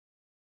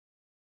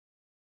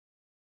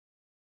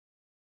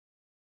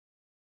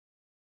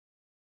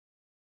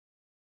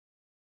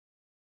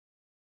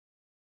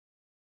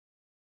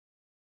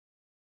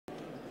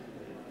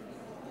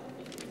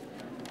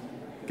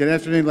Good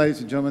afternoon,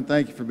 ladies and gentlemen.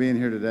 Thank you for being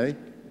here today.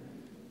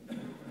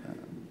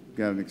 We've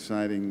got an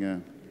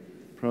exciting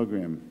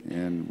program,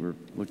 and we're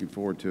looking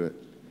forward to it.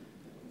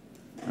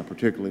 I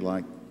particularly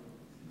like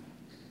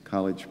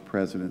college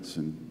presidents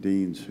and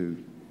deans who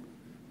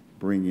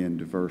bring in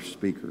diverse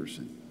speakers,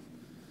 and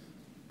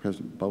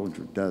President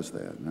Bollinger does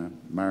that, and I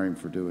admire him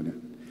for doing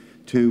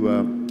it.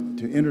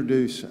 To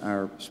introduce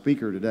our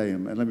speaker today,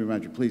 and let me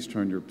remind you, please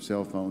turn your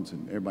cell phones,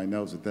 and everybody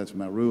knows that that's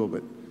my rule,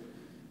 but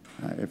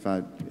if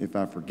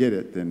I forget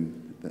it,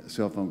 then the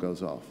cell phone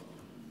goes off.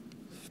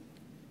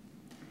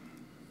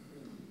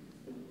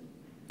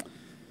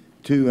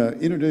 To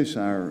introduce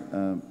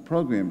our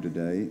program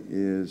today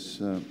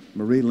is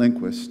Marie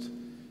Lindquist,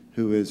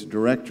 who is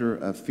Director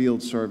of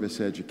Field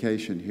Service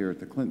Education here at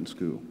the Clinton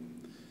School.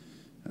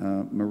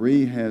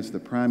 Marie has the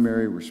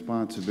primary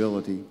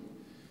responsibility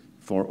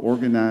for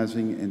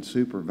organizing and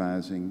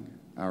supervising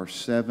our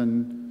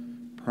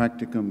 7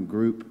 practicum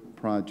group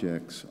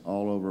projects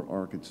all over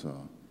Arkansas.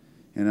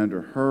 And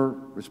under her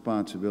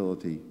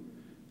responsibility,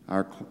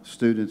 our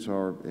students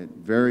are at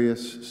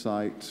various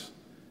sites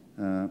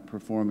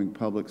performing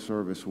public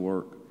service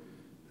work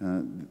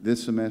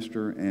this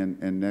semester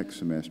and next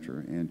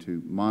semester, and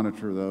to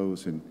monitor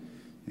those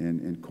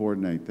and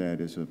coordinate that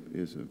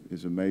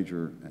is a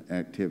major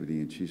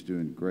activity, and she's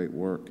doing great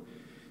work.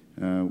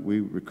 We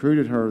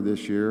recruited her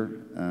this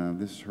year.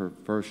 This is her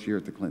first year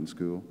at the Clinton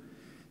School.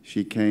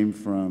 She came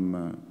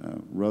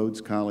from Rhodes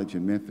College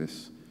in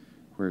Memphis,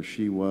 where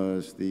she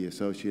was the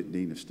Associate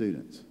Dean of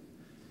Students.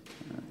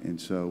 And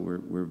so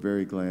we're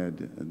very glad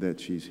that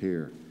she's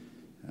here.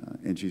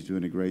 And she's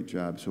doing a great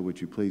job. So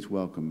would you please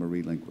welcome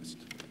Marie Lindquist.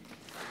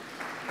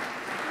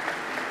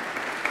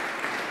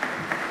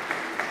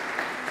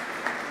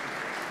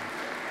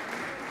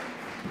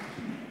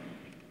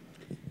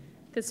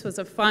 This was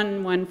a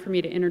fun one for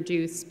me to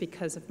introduce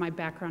because of my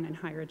background in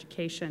higher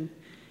education.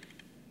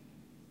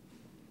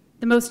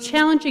 The most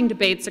challenging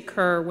debates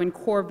occur when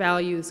core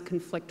values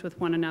conflict with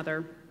one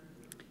another.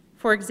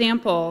 For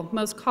example,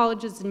 most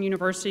colleges and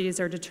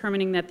universities are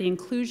determining that the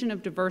inclusion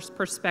of diverse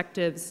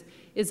perspectives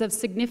is of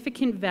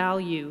significant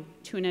value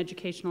to an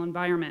educational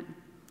environment.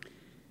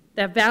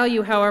 That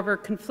value, however,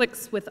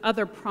 conflicts with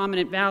other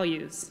prominent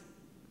values.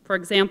 For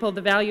example,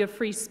 the value of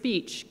free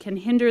speech can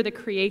hinder the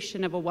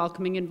creation of a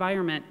welcoming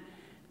environment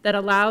that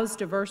allows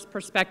diverse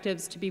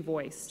perspectives to be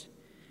voiced,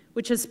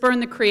 which has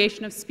spurred the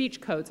creation of speech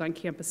codes on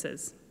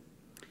campuses.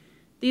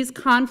 These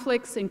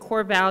conflicts in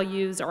core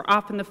values are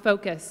often the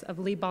focus of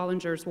Lee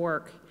Bollinger's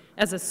work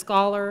as a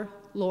scholar,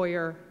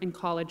 lawyer, and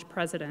college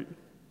president.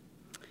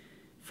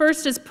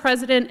 First, as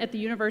president at the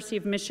University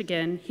of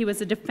Michigan, he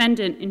was a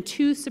defendant in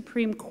 2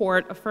 Supreme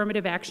Court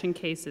affirmative action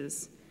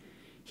cases.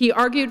 He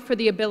argued for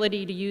the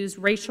ability to use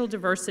racial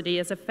diversity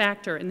as a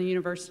factor in the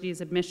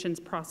university's admissions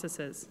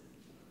processes.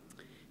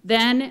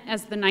 Then,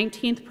 as the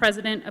 19th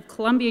president of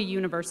Columbia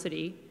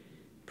University,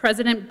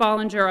 President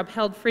Bollinger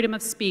upheld freedom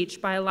of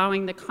speech by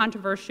allowing the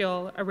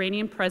controversial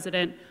Iranian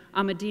president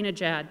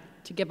Ahmadinejad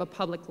to give a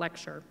public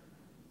lecture.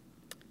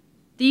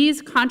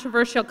 These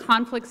controversial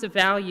conflicts of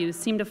values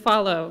seem to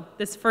follow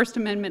this First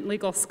Amendment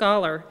legal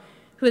scholar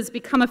who has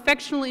become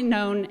affectionately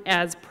known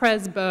as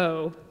Pres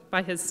Bo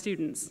by his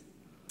students.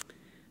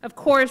 Of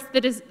course,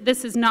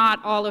 this is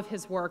not all of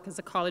his work as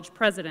a college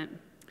president.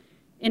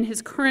 In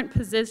his current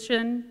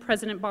position,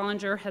 President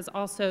Bollinger has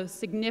also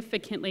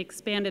significantly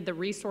expanded the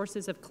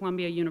resources of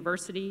Columbia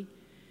University,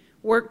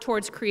 worked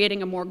towards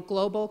creating a more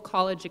global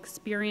college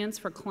experience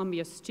for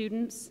Columbia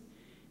students,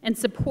 and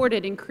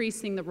supported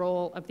increasing the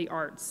role of the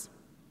arts.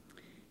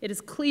 It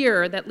is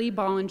clear that Lee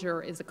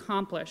Bollinger is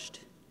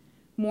accomplished.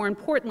 More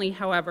importantly,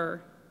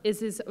 however, is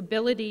his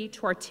ability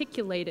to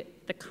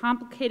articulate the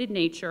complicated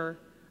nature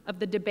of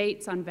the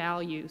debates on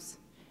values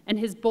and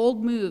his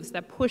bold moves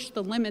that push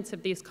the limits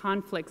of these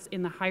conflicts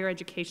in the higher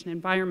education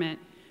environment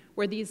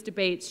where these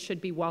debates should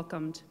be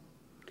welcomed.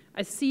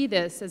 I see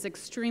this as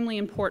extremely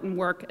important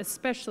work,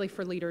 especially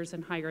for leaders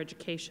in higher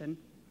education.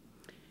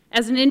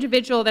 As an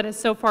individual that has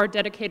so far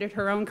dedicated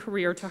her own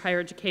career to higher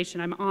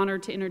education, I'm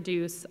honored to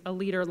introduce a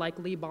leader like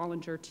Lee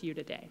Bollinger to you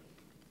today.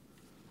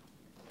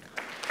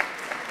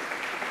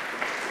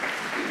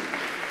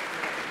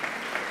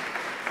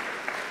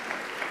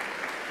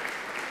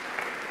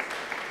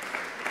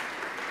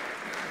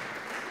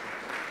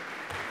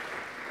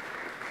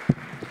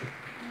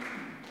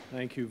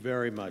 Thank you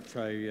very much.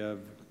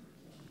 I'm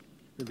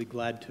really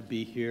glad to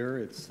be here.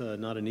 It's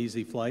not an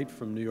easy flight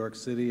from New York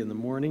City in the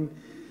morning,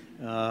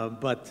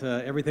 but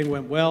everything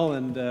went well,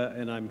 and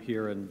I'm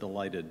here and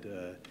delighted.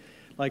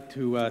 I'd like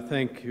to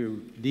thank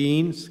you,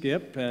 Dean,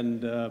 Skip,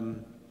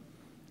 and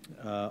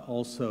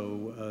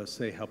also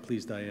say how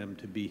pleased I am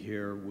to be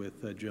here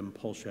with Jim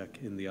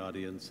Polshek in the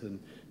audience. And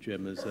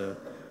Jim is, of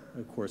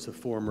course, a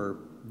former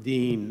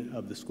dean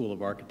of the School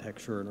of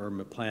Architecture and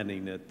Urban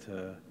Planning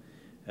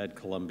at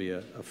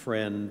Columbia, a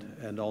friend,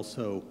 and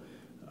also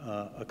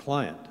a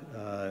client,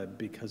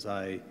 because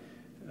I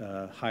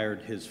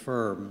hired his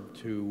firm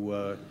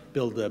to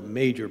build a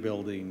major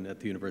building at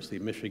the University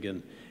of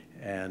Michigan,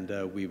 and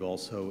we've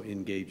also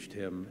engaged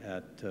him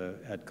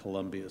at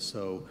Columbia.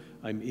 So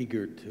I'm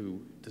eager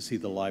to see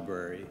the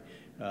library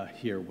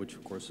here, which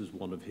of course is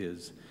one of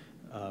his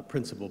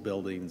principal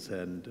buildings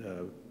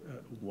and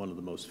one of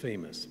the most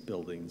famous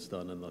buildings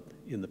done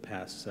in the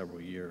past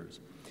several years.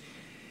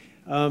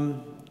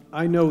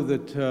 I know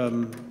that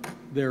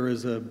there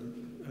is a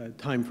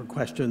time for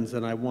questions,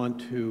 and I want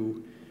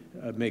to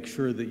make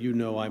sure that you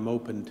know I'm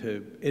open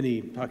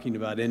to talking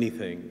about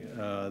anything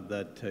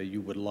that you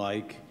would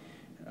like.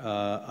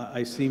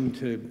 I seem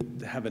to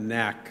have a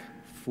knack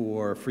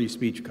for free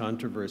speech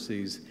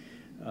controversies.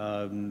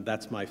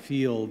 That's my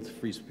field,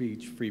 free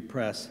speech, free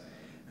press.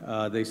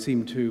 They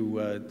seem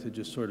to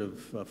just sort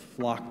of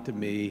flock to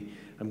me.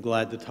 I'm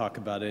glad to talk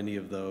about any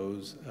of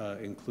those,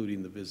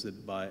 including the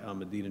visit by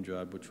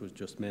Ahmadinejad, which was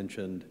just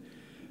mentioned.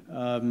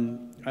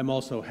 I'm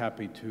also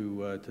happy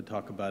to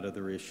talk about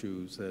other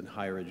issues in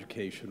higher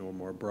education or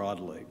more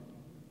broadly.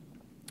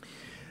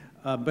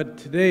 But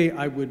today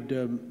I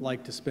would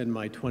like to spend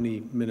my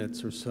 20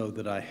 minutes or so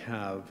that I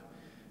have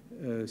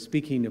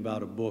speaking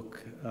about a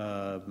book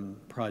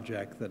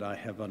project that I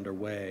have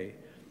underway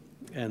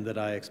and that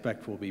I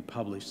expect will be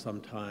published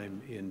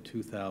sometime in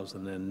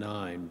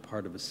 2009,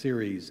 part of a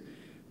series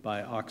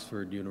by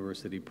Oxford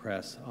University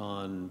Press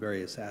on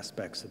various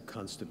aspects of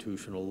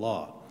constitutional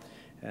law.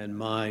 And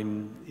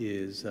mine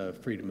is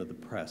freedom of the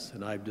press.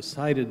 And I've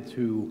decided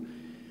to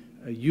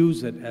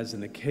use it as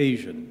an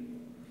occasion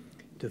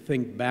to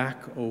think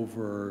back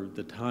over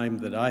the time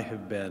that I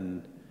have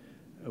been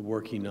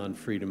working on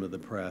freedom of the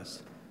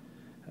press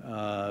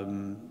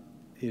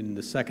in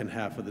the second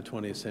half of the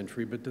 20th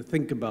century, but to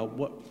think about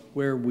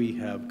where we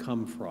have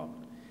come from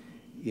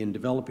in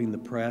developing the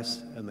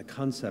press and the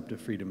concept of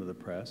freedom of the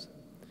press,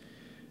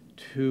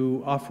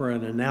 to offer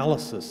an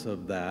analysis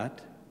of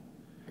that,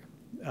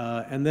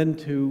 and then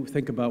to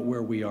think about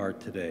where we are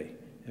today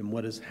and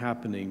what is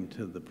happening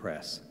to the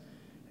press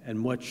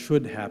and what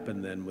should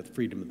happen then with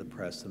freedom of the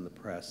press and the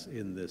press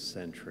in this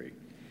century.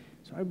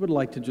 So I would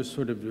like to just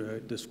sort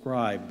of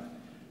describe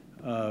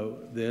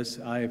this.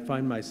 I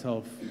find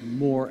myself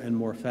more and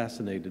more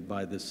fascinated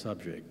by this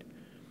subject,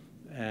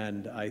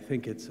 and I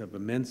think it's of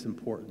immense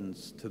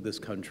importance to this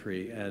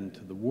country and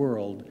to the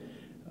world,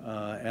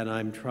 and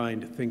I'm trying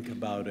to think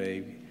about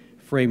a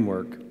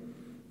framework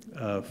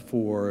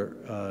for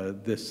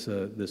this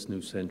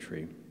new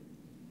century.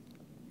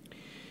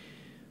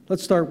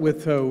 Let's start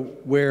with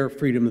where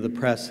freedom of the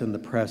press and the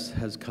press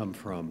has come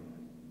from.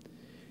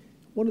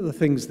 One of the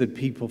things that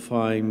people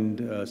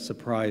find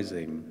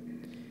surprising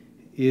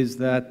is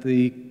that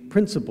the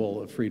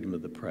principle of freedom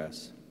of the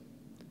press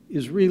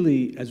is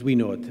really, as we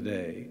know it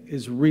today,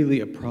 is really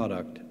a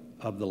product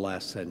of the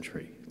last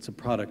century. It's a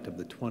product of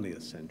the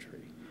 20th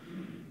century.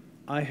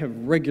 I have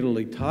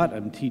regularly taught,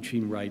 I'm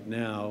teaching right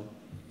now,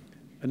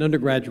 an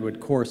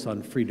undergraduate course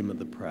on freedom of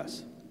the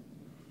press.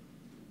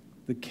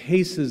 The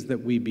cases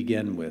that we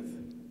began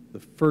with, the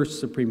first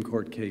Supreme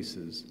Court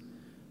cases,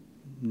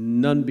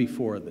 none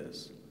before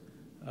this,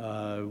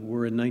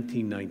 were in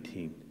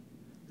 1919.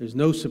 There's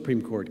no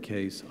Supreme Court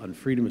case on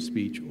freedom of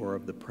speech or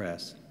of the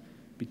press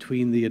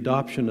between the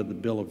adoption of the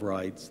Bill of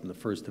Rights and the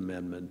First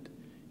Amendment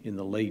in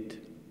the late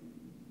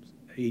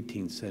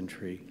 18th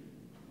century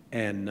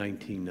and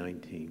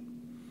 1919.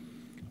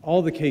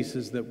 All the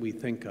cases that we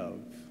think of,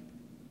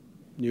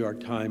 New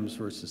York Times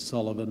versus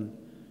Sullivan,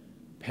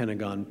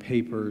 Pentagon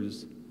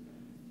Papers,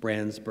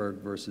 Brandsburg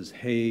versus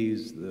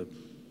Hayes, the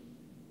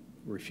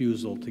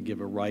refusal to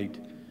give a right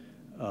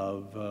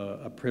of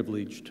a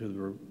privilege to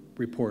the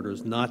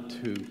reporters not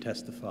to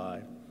testify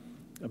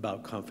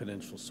about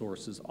confidential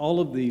sources. All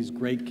of these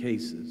great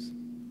cases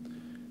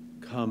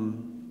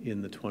come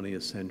in the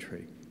 20th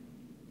century.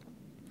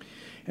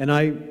 And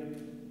I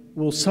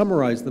will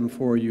summarize them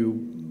for you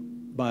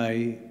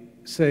by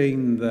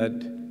saying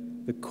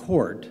that the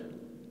court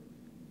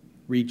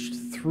reached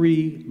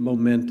three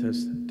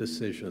momentous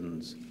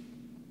decisions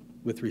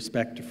with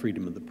respect to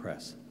freedom of the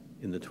press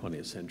in the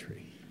 20th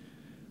century.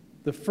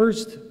 The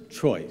first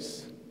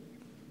choice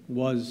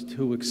was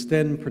to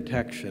extend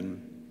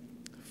protection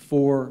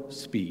for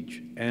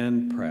speech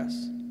and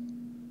press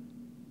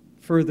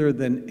further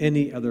than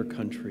any other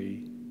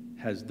country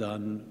has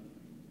done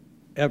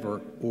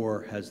ever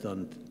or has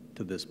done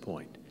to this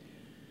point.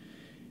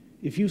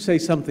 If you say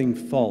something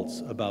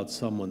false about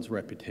someone's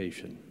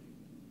reputation,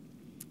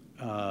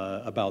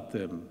 about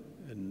them,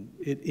 and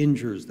it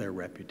injures their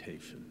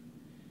reputation,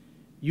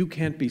 you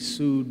can't be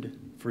sued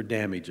for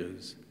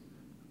damages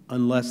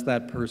unless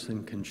that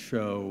person can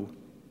show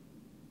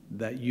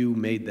that you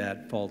made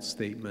that false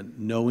statement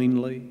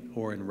knowingly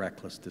or in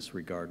reckless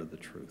disregard of the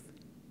truth.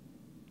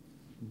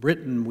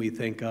 Britain, we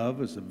think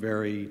of as a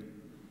very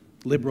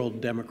liberal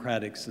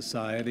democratic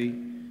society.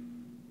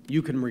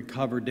 You can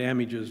recover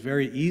damages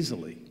very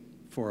easily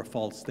for a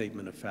false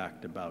statement of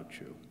fact about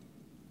you,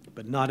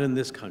 but not in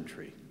this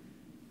country.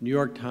 New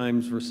York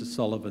Times versus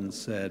Sullivan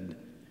said,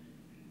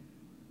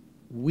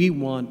 we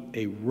want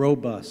a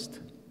robust,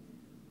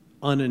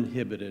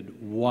 uninhibited,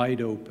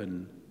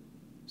 wide-open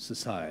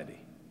society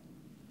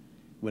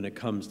when it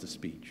comes to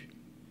speech.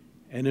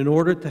 And in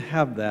order to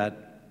have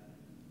that,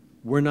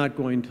 we're not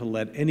going to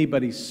let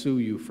anybody sue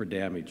you for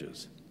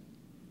damages,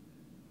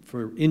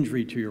 for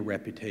injury to your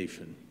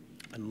reputation,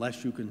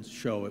 unless you can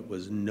show it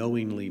was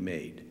knowingly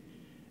made.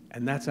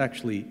 And that's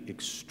actually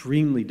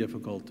extremely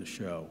difficult to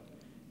show,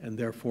 and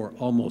therefore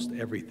almost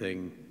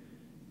everything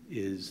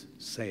is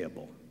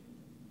sayable.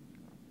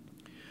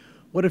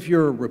 What if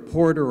you're a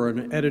reporter or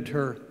an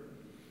editor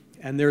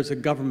and there's a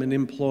government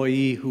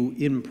employee who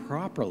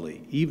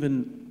improperly,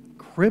 even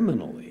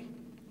criminally,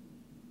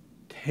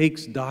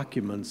 takes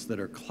documents that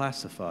are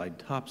classified,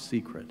 top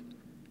secret,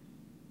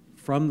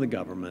 from the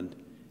government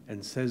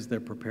and says they're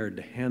prepared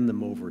to hand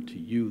them over to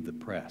you, the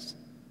press,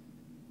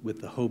 with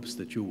the hopes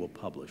that you will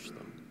publish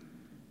them?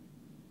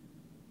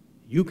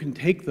 You can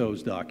take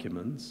those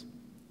documents,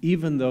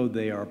 even though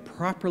they are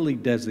properly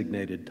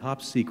designated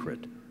top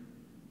secret,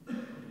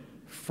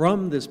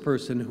 from this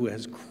person who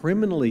has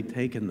criminally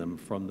taken them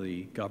from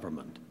the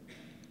government,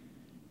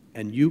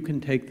 and you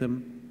can take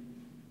them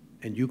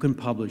and you can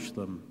publish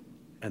them,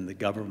 and the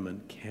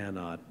government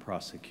cannot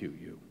prosecute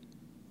you.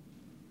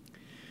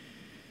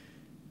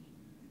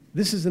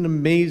 This is an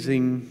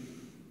amazing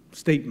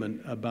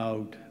statement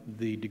about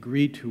the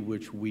degree to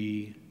which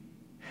we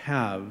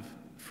have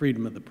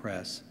freedom of the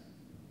press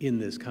in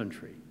this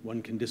country.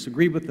 One can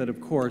disagree with it, of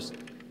course,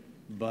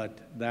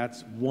 but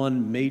that's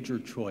one major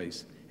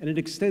choice. And it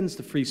extends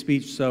to free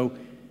speech, so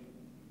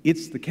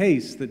it's the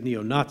case that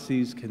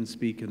neo-Nazis can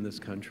speak in this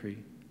country,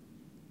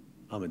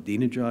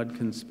 Ahmadinejad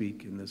can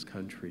speak in this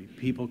country,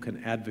 people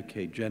can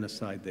advocate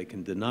genocide, they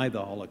can deny the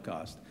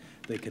Holocaust,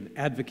 they can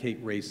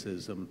advocate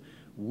racism.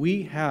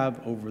 We have,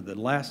 over the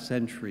last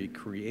century,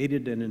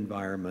 created an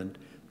environment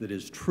that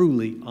is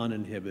truly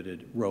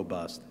uninhibited,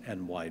 robust,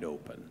 and wide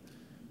open.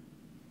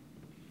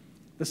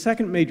 The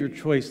second major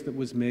choice that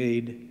was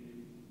made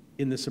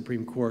in the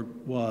Supreme Court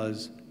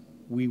was,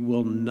 we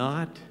will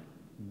not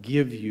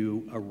give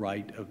you a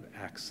right of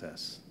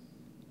access,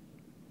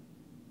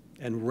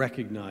 and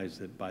recognize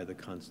it by the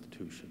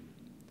Constitution.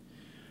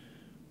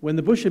 When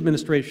the Bush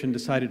administration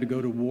decided to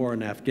go to war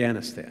in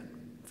Afghanistan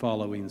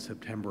following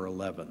September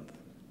 11th,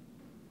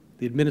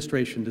 the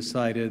administration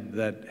decided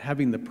that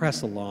having the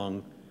press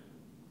along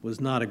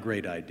was not a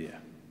great idea.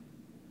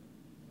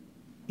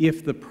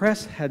 If the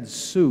press had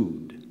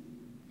sued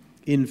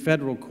in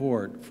federal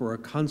court for a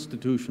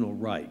constitutional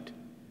right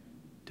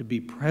to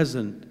be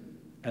present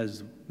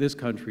as this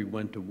country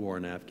went to war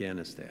in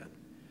Afghanistan,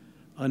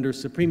 under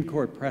Supreme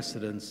Court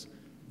precedents,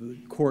 the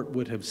court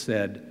would have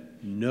said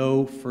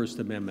no First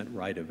Amendment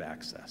right of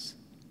access,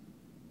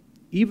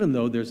 even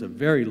though there's a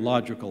very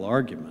logical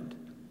argument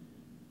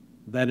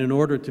that in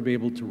order to be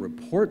able to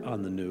report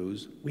on the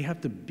news, we have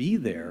to be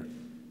there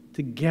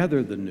to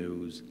gather the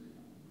news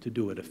to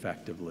do it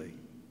effectively.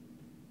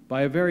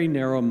 By a very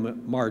narrow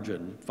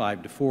margin,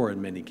 5-4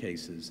 in many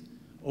cases,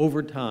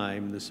 over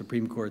time, the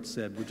Supreme Court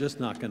said, we're just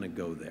not going to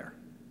go there.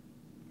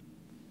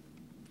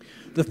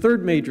 The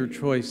third major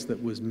choice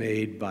that was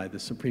made by the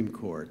Supreme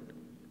Court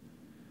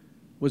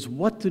was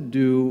what to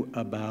do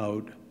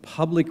about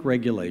public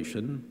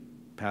regulation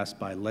passed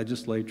by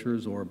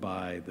legislatures or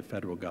by the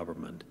federal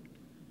government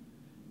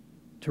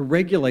to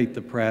regulate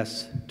the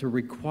press, to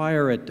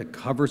require it to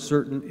cover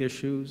certain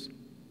issues,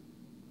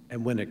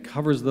 and when it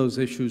covers those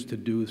issues, to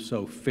do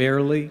so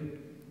fairly,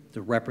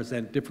 to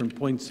represent different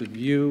points of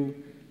view,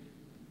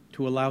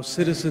 to allow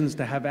citizens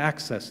to have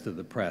access to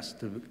the press,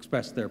 to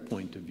express their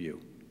point of view.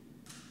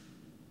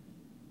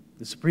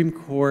 The Supreme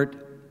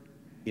Court,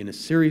 in a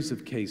series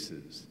of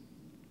cases,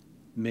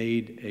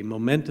 made a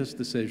momentous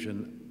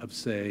decision of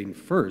saying,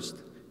 first,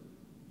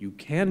 you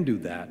can do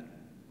that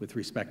with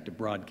respect to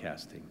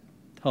broadcasting,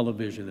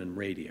 television and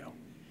radio.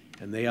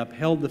 And they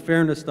upheld the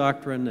fairness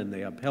doctrine and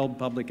they upheld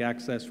public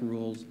access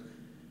rules,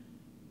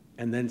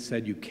 and then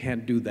said you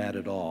can't do that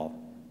at all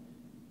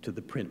to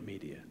the print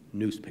media,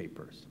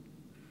 newspapers.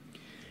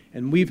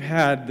 And we've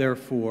had,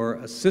 therefore,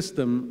 a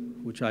system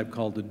which I've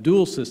called a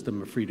dual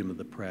system of freedom of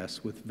the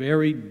press with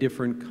very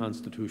different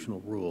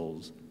constitutional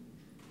rules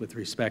with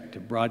respect to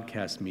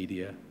broadcast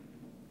media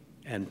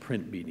and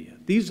print media.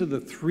 These are the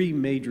three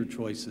major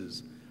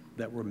choices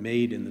that were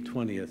made in the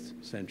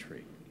 20th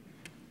century.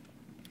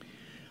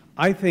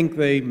 I think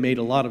they made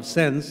a lot of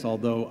sense,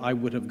 although I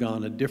would have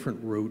gone a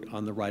different route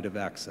on the right of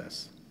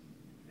access.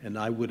 And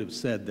I would have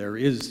said there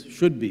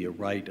should be a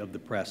right of the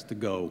press to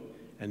go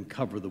and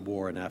cover the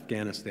war in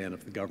Afghanistan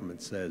if the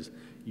government says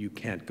you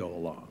can't go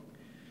along.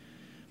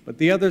 But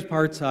the other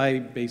parts I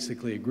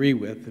basically agree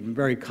with, and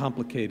very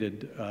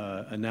complicated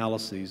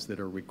analyses that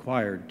are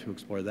required to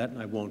explore that,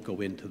 and I won't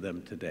go into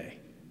them today.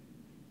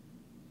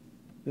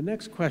 The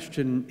next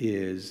question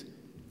is,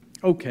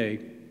 okay,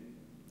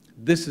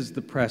 this is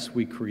the press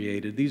we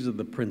created. These are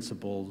the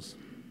principles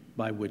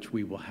by which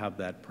we will have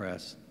that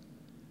press.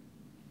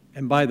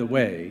 And by the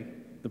way,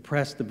 the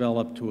press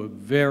developed to a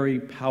very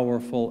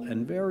powerful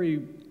and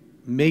very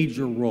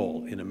major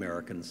role in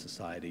American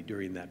society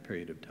during that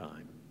period of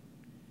time.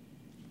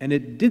 And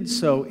it did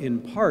so in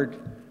part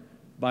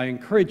by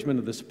encouragement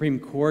of the Supreme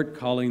Court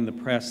calling the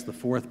press the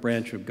fourth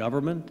branch of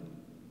government,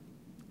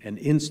 an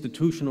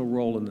institutional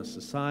role in the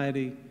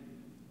society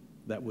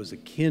that was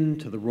akin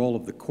to the role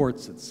of the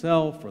courts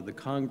itself or the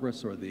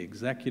Congress or the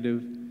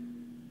executive.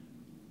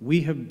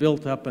 We have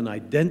built up an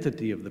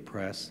identity of the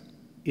press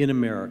in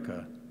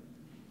America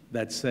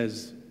that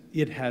says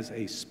it has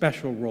a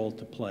special role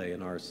to play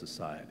in our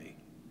society.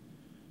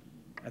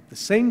 At the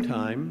same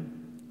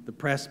time, the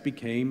press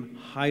became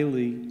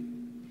highly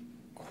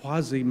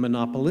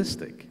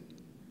quasi-monopolistic.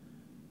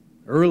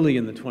 Early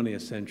in the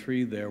 20th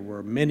century, there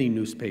were many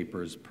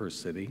newspapers per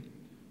city.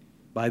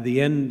 By the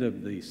end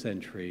of the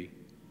century,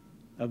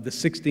 of the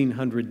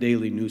 1,600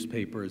 daily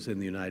newspapers in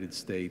the United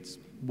States,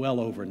 well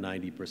over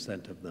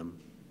 90% of them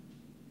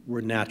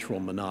were natural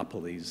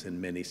monopolies in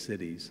many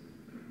cities,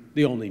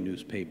 the only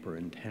newspaper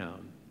in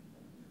town.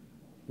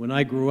 When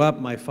I grew up,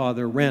 my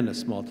father ran a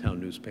small-town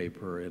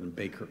newspaper in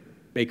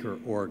Baker,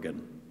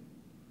 Oregon,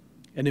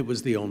 and it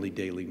was the only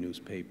daily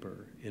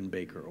newspaper in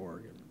Baker,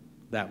 Oregon.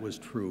 That was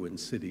true in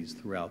cities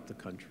throughout the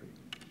country.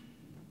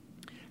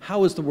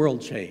 How has the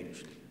world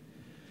changed?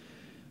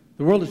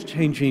 The world is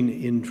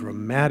changing in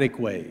dramatic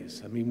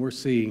ways. I mean, we're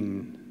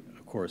seeing,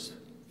 of course,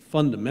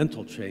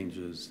 fundamental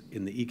changes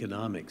in the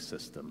economic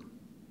system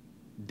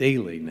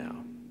daily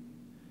now.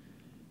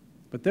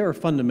 But there are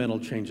fundamental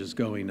changes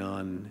going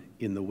on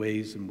in the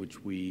ways in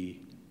which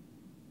we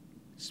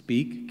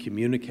speak,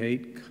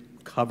 communicate,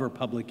 cover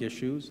public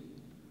issues.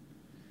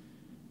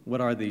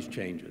 What are these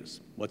changes?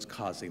 What's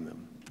causing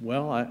them?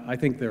 Well, I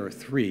think there are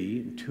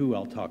three. Two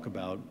I'll talk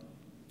about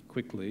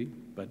quickly,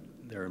 but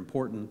they're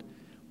important.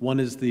 One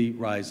is the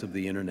rise of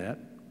the internet.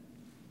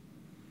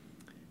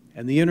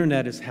 And the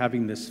internet is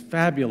having this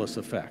fabulous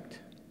effect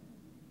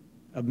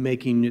of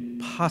making it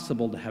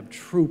possible to have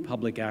true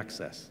public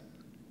access.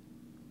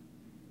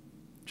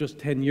 Just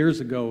 10 years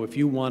ago, if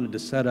you wanted to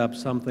set up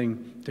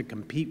something to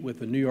compete with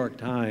the New York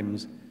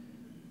Times,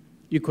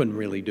 you couldn't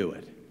really do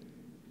it.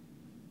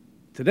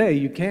 Today,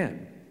 you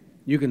can.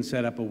 You can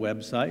set up a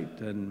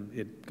website, and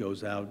it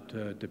goes out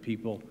to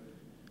people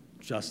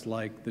just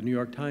like the New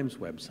York Times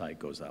website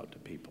goes out to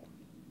people.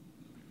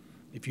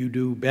 If you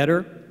do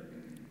better,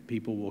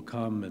 people will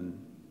come and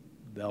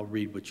they'll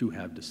read what you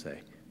have to say,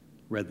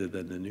 rather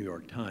than the New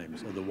York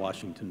Times or the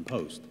Washington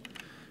Post.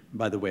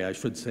 By the way, I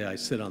should say I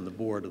sit on the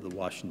board of the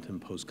Washington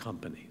Post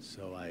company,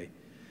 so I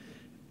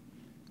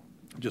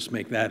just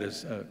make that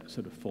as a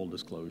sort of full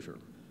disclosure.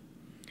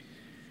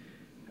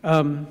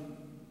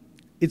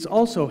 It's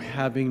also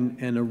having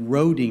an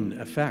eroding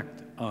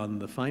effect on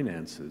the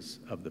finances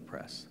of the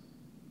press.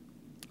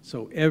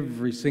 So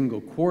every single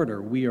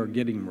quarter, we are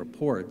getting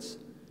reports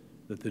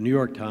that the New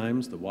York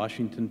Times, the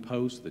Washington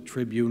Post, the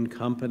Tribune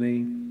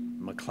Company,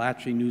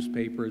 McClatchy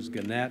newspapers,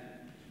 Gannett,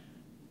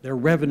 their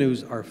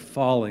revenues are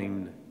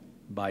falling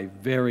by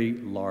very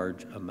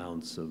large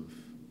amounts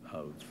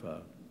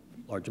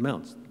large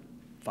amounts,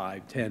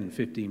 5, 10,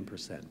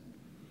 15%.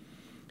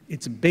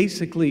 It's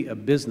basically a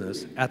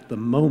business at the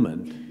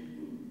moment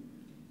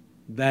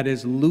that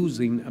is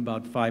losing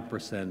about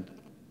 5%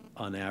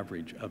 on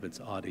average of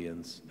its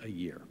audience a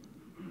year.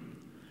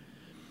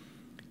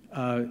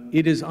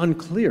 It is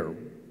unclear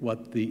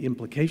what the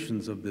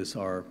implications of this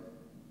are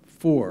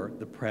for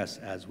the press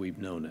as we've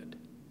known it.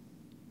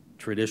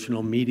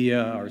 Traditional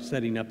media are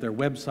setting up their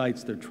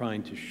websites. They're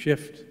trying to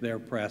shift their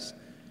press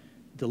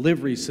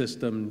delivery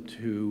system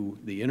to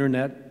the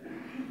internet,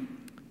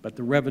 but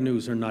the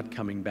revenues are not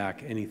coming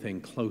back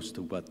anything close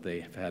to what they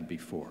have had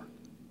before.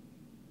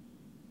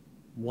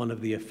 One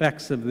of the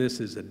effects of this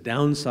is a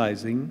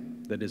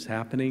downsizing that is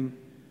happening.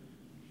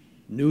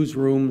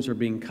 Newsrooms are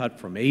being cut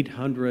from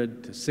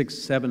 800 to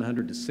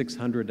 700 to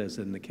 600, as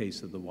in the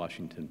case of the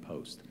Washington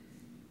Post.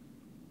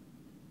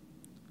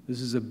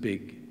 This is a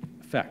big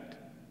effect.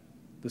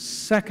 The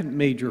second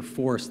major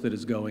force that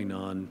is going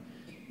on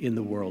in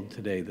the world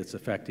today that's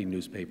affecting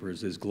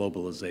newspapers is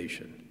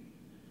globalization.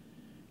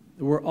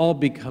 We're all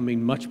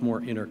becoming much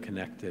more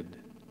interconnected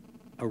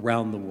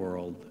around the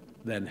world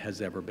than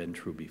has ever been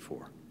true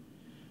before.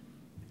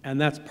 And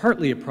that's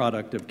partly a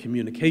product of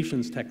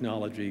communications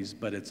technologies,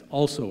 but it's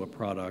also a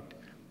product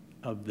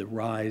of the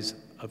rise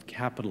of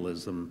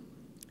capitalism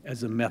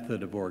as a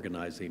method of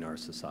organizing our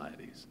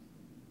societies.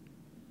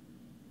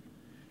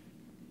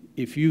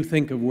 If you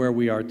think of where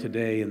we are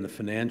today in the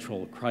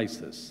financial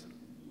crisis,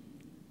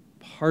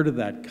 part of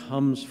that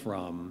comes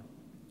from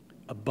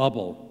a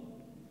bubble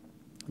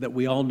that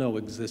we all know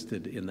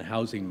existed in the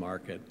housing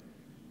market.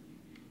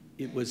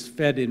 It was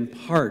fed in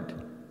part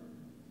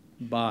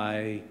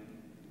by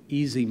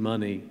easy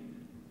money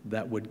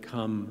that would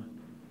come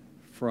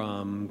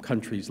from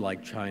countries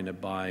like China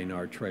buying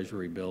our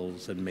treasury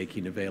bills and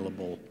making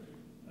available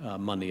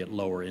money at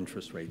lower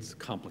interest rates.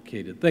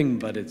 Complicated thing,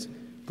 but it's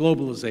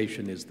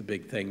globalization is the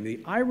big thing. The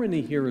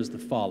irony here is the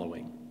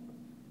following.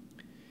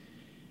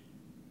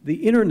 The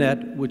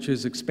internet, which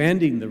is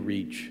expanding the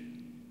reach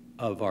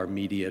of our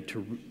media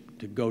to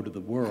go to the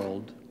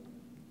world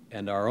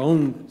and our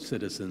own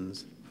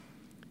citizens,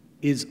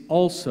 is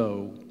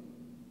also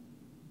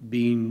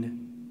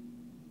being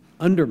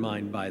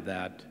undermined by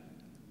that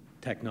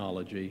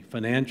technology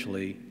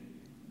financially,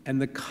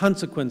 and the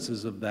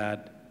consequences of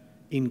that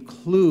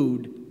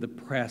include the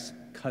press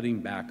cutting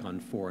back on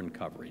foreign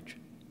coverage.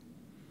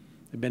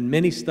 There have been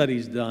many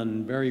studies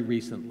done very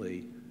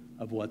recently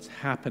of what's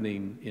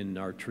happening in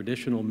our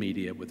traditional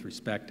media with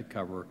respect to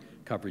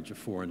coverage of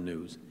foreign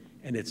news,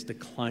 and it's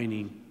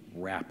declining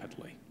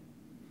rapidly.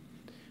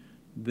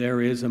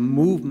 There is a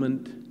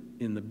movement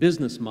in the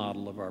business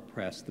model of our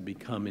press to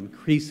become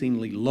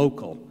increasingly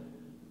local,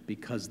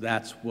 because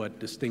that's what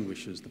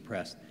distinguishes the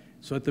press.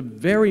 So at the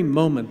very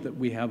moment that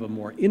we have a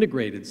more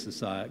integrated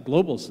society,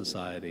 global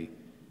society,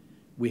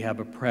 we have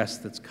a press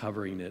that's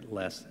covering it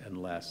less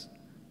and less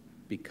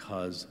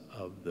because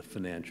of the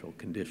financial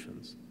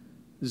conditions.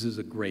 This is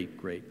a great,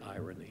 great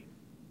irony.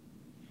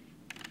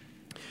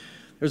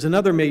 There's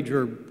another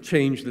major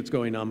change that's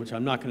going on, which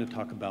I'm not going to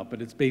talk about,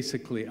 but it's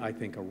basically, I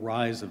think, a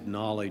rise of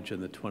knowledge in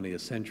the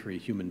 20th century.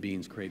 Human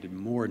beings created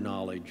more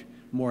knowledge,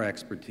 more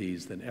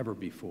expertise than ever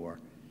before.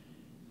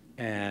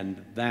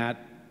 And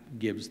that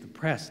gives the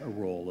press a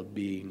role of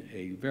being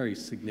a very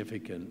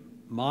significant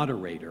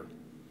moderator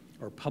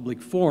or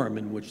public forum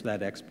in which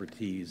that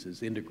expertise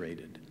is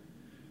integrated.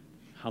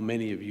 How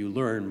many of you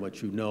learn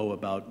what you know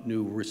about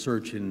new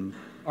research in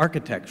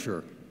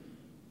architecture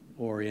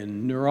or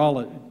in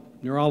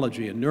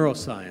neurology and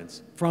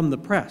neuroscience from the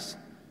press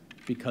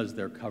because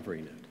they're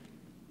covering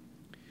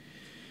it?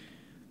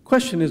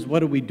 Question is, what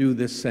do we do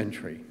this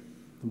century?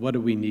 What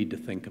do we need to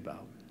think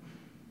about?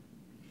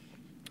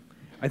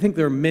 I think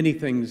there are many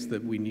things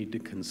that we need to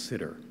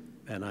consider,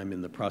 and I'm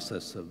in the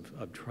process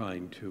of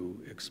trying to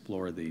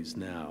explore these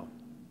now.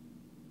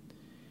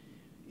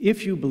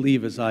 If you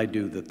believe, as I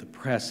do, that the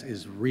press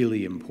is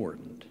really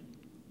important,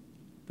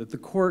 that the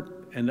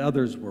court and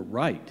others were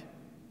right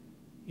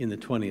in the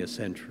 20th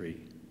century,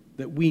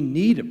 that we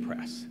need a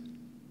press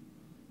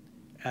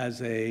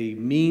as a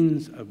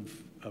means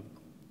of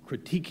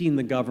critiquing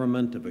the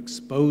government, of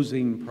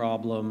exposing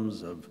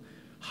problems, of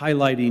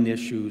highlighting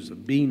issues,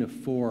 of being a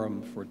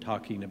forum for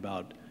talking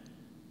about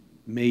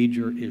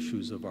major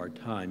issues of our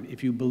time.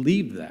 If you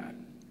believe that,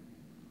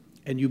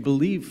 and you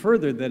believe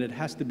further that it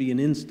has to be an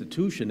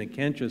institution, it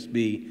can't just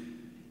be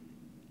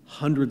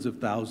hundreds of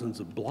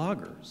thousands of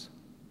bloggers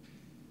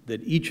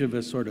that each of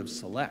us sort of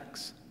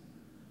selects.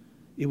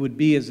 It would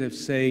be as if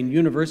saying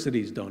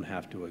universities don't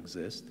have to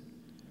exist.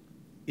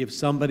 If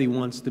somebody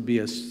wants to be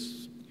a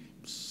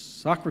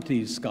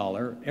Socrates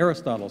scholar,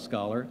 Aristotle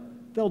scholar,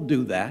 they'll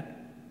do that.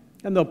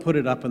 And they'll put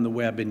it up on the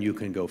web and you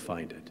can go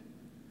find it.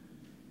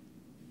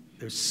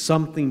 There's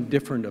something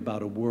different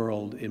about a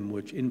world in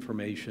which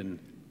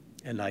information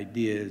and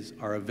ideas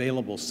are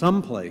available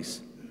someplace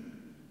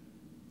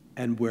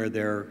and where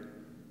they're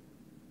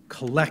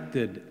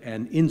collected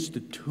and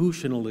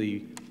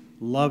institutionally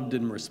loved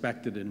and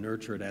respected and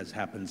nurtured as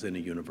happens in a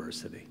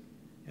university.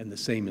 And the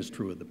same is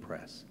true of the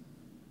press.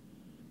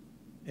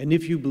 And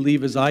if you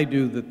believe, as I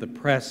do, that the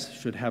press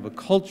should have a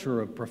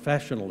culture of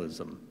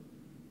professionalism,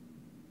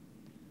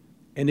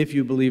 and if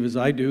you believe, as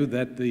I do,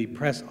 that the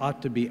press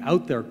ought to be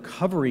out there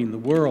covering the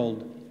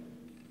world,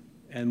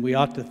 and we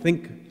ought to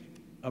think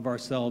of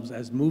ourselves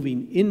as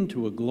moving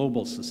into a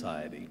global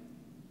society,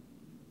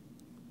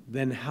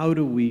 then how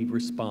do we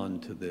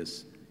respond to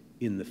this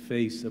in the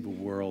face of a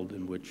world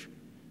in which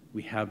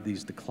we have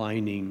these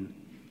declining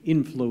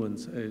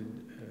influence,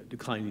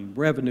 declining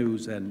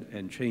revenues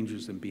and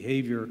changes in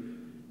behavior,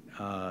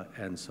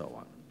 and so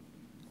on?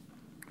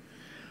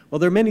 Well,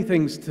 there are many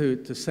things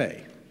to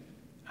say.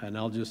 And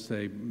I'll just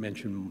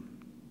mention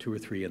two or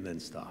three and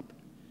then stop.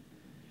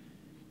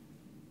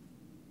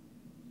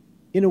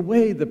 In a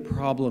way, the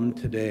problem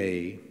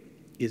today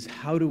is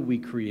how do we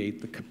create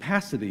the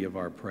capacity of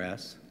our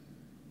press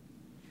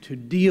to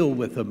deal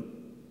with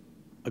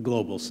a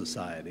global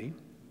society.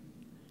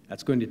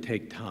 That's going to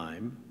take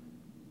time.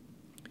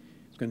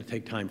 It's going to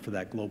take time for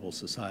that global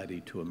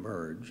society to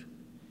emerge.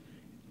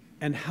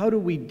 And how do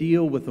we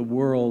deal with a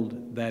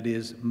world that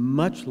is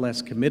much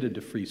less committed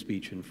to free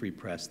speech and free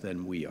press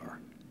than we are?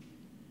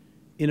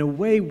 In a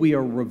way, we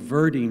are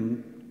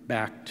reverting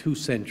back 2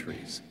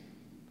 centuries.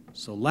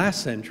 So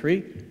last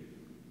century,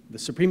 the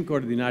Supreme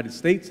Court of the United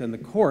States and the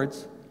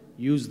courts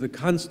used the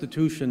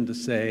Constitution to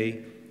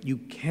say you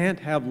can't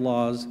have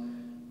laws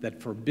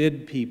that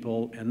forbid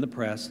people and the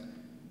press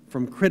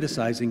from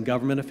criticizing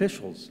government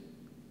officials.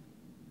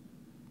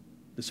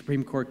 The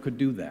Supreme Court could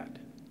do that.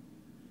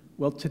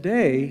 Well,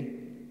 today,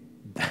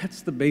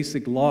 that's the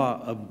basic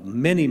law of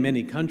many,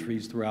 many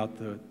countries throughout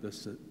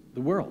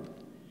the world.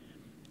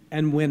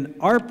 And when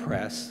our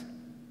press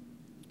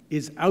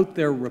is out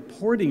there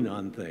reporting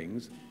on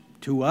things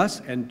to us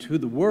and to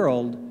the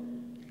world,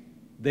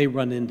 they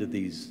run into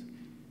these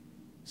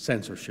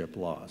censorship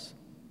laws.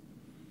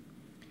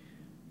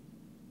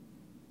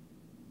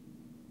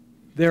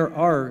 There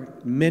are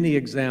many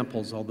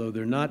examples, although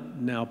they're not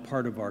now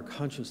part of our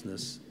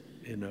consciousness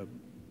in a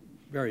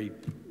very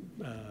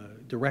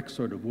direct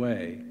sort of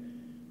way.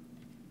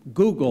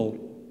 Google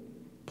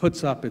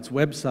puts up its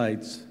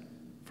websites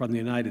from the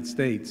United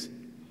States.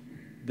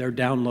 They're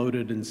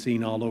downloaded and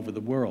seen all over the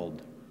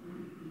world.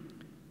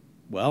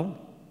 Well,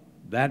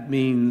 that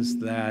means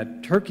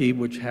that Turkey,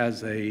 which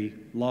has a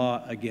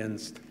law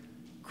against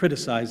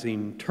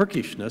criticizing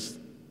Turkishness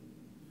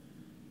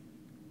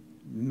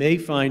may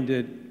find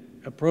it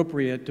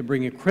appropriate to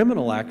bring a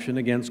criminal action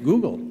against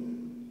Google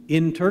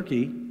in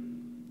Turkey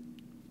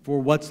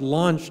for what's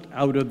launched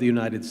out of the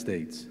United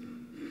States.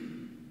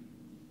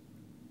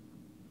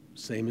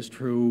 Same is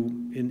true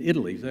in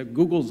Italy.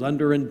 Google's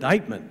under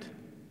indictment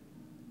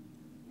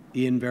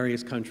in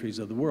various countries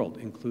of the world,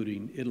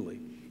 including Italy.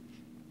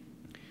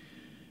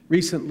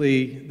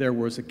 Recently, there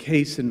was a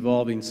case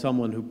involving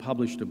someone who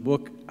published a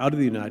book out of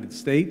the United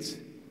States,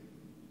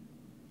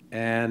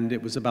 and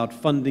it was about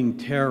funding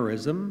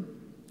terrorism,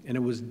 and it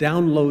was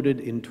downloaded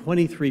in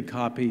 23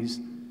 copies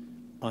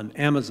on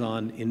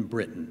Amazon in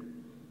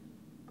Britain.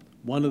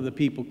 One of the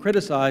people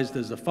criticized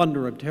as a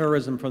funder of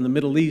terrorism from the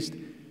Middle East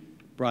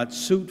brought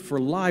suit for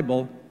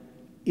libel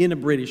in a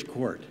British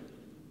court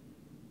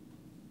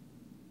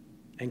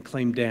and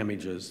claimed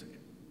damages.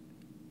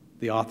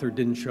 The author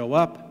didn't show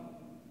up,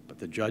 but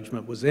the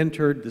judgment was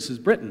entered. This is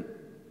Britain.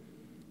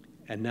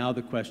 And now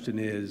the question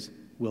is,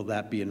 will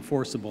that be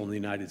enforceable in the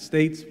United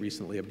States?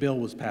 Recently, a bill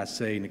was passed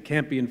saying it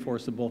can't be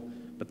enforceable,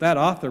 but that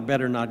author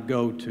better not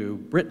go to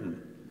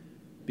Britain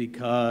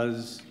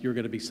because you're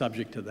going to be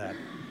subject to that.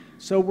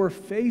 So we're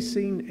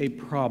facing a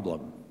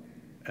problem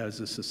as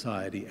a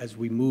society as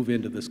we move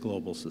into this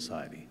global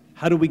society.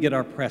 How do we get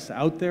our press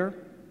out there?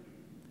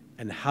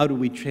 And how do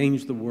we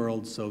change the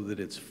world so that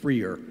it's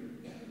freer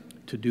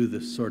to do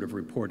this sort of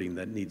reporting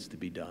that needs to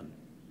be done?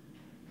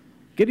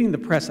 Getting the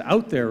press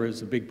out there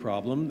is a big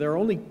problem. There are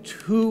only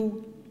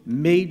 2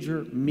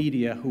 major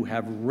media who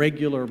have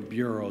regular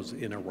bureaus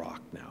in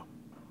Iraq now,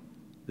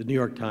 the New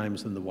York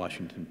Times and the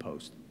Washington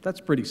Post. That's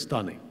pretty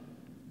stunning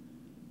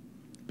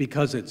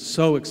because it's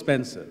so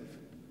expensive.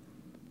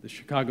 The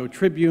Chicago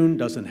Tribune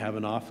doesn't have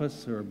an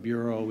office or a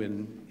bureau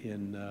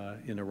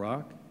in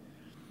Iraq.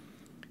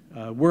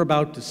 We're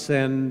about to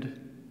send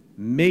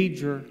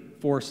major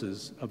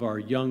forces of our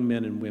young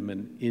men and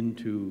women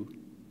into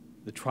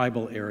the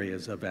tribal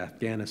areas of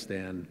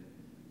Afghanistan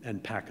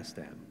and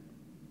Pakistan.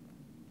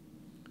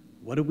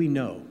 What do we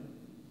know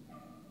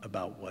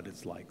about what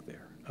it's like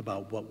there,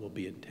 about what will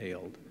be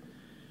entailed?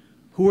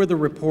 Who are the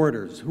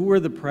reporters? Who are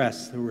the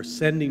press who are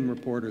sending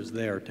reporters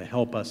there to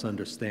help us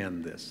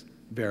understand this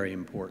very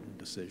important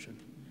decision?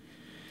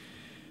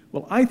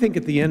 Well, I think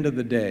at the end of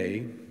the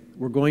day,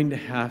 we're going to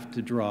have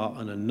to draw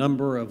on a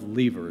number of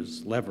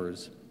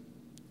levers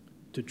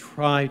to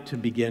try to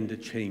begin to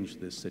change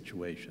this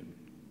situation.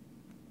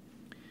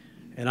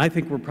 And I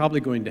think we're probably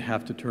going to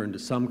have to turn to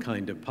some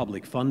kind of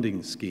public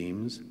funding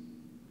schemes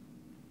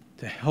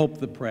to help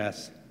the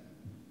press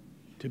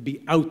to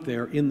be out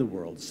there in the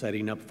world,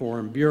 setting up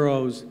foreign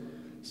bureaus,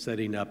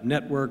 setting up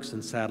networks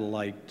and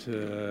satellite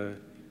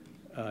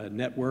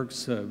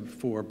networks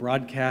for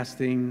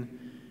broadcasting.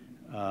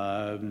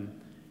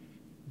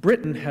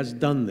 Britain has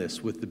done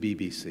this with the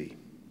BBC.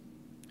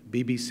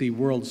 BBC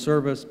World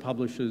Service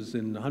publishes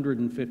in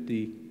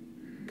 150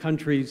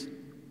 countries,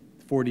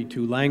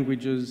 42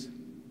 languages.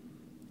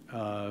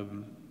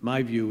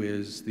 My view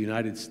is the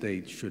United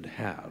States should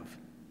have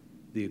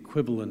the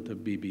equivalent of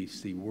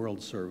BBC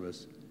World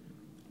Service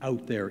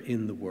out there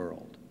in the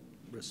world,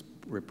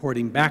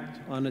 reporting back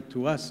on it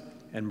to us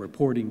and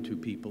reporting to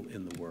people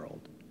in the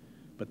world.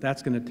 But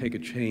that's going to take a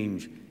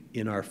change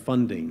in our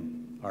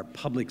funding, our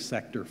public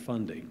sector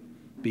funding.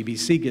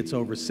 BBC gets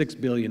over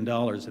 $6 billion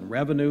in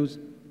revenues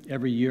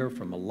every year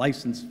from a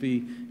license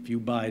fee. If you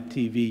buy a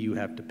TV, you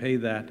have to pay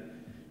that.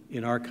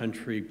 In our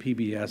country,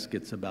 PBS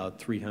gets about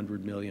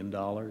 $300 million.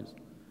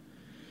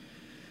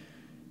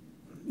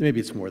 Maybe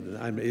it's more than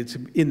that. It's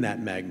in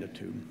that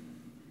magnitude.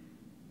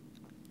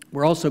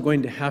 We're also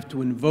going to have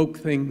to invoke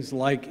things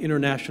like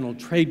international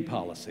trade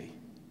policy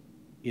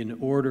in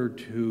order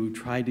to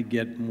try to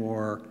get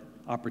more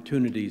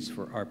opportunities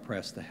for our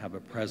press to have a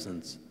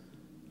presence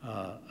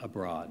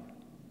abroad.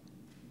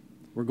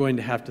 We're going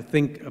to have to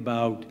think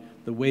about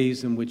the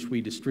ways in which we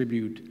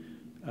distribute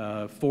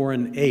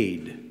foreign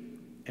aid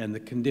and the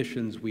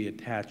conditions we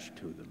attach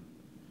to them.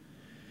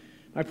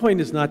 My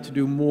point is not to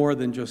do more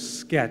than just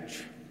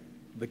sketch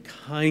the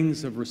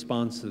kinds of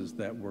responses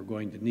that we're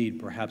going to need,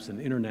 perhaps an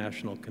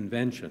international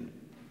convention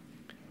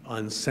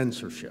on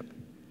censorship,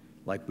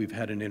 like we've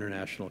had an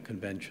international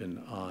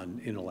convention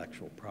on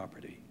intellectual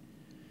property.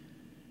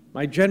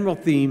 My general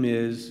theme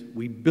is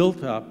we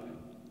built up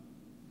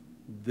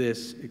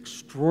this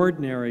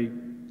extraordinary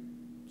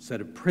set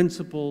of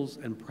principles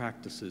and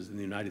practices in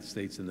the United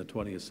States in the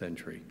 20th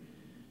century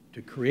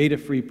to create a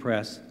free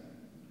press,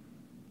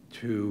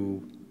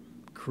 to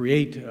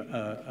create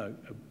a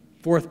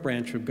fourth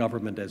branch of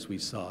government as we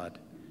saw it.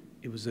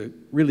 It was a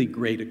really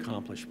great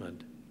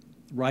accomplishment,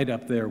 right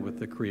up there with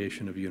the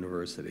creation of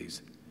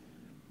universities.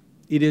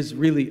 It is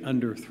really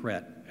under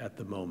threat at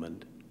the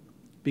moment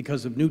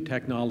because of new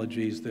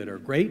technologies that are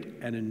great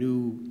and a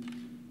new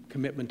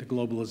commitment to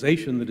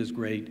globalization that is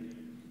great,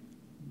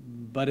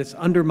 but it's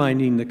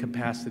undermining the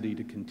capacity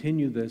to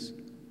continue this,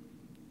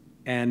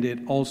 and it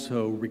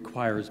also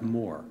requires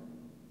more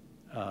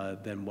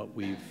than what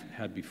we've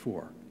had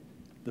before.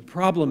 The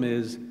problem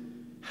is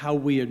how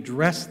we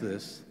address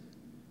this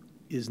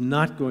is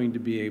not going to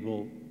be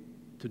able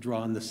to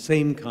draw on the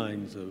same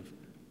kinds of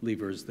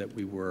levers that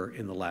we were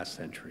in the last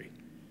century,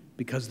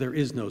 because there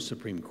is no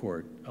Supreme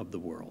Court of the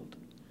world.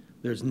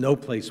 There's no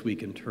place we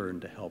can turn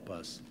to help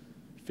us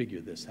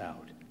figure this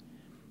out.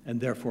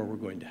 And therefore, we're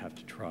going to have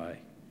to try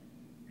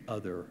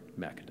other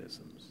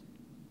mechanisms.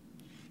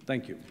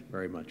 Thank you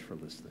very much for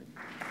listening.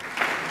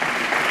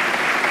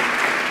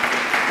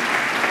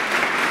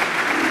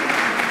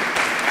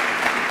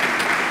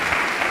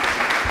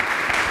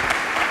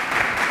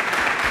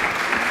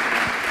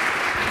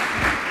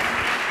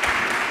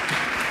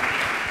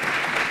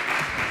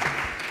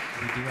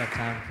 We do have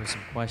time for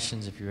some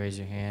questions. If you raise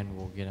your hand,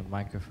 we'll get a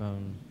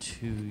microphone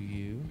to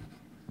you.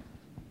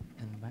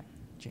 In the back.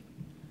 Jane.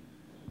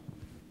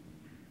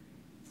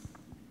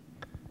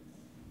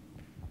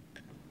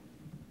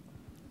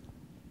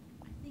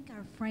 I think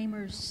our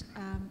framers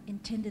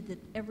intended that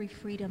every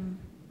freedom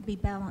be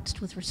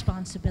balanced with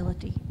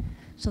responsibility.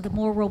 So the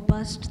more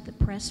robust the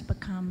press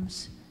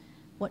becomes,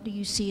 what do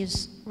you see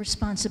as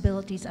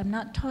responsibilities? I'm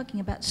not talking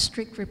about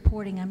strict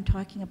reporting, I'm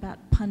talking about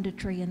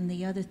punditry and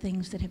the other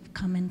things that have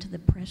come into the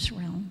press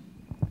realm.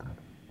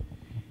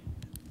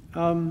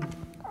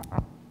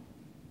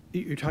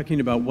 You're talking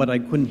about what? I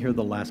couldn't hear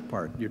the last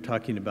part. You're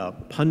talking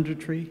about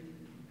punditry?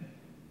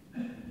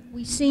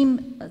 We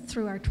seem,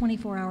 through our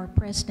 24-hour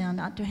press now,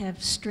 not to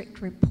have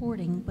strict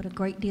reporting, but a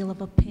great deal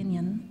of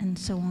opinion and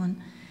so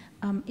on.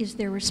 Is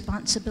there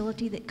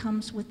responsibility that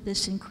comes with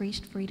this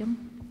increased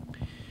freedom?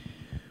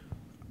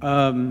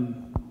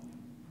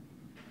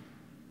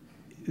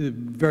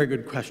 Very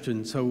good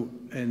question. So,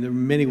 and there are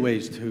many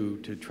ways to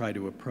try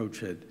to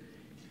approach it.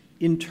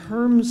 In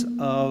terms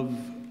of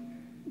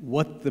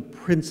what the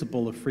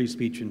principle of free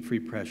speech and free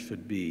press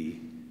should be,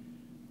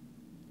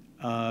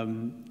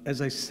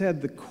 as I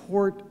said, the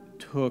court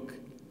took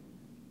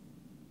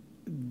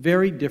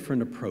very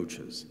different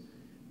approaches.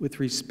 With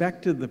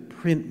respect to the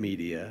print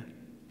media,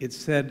 it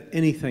said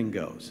anything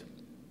goes.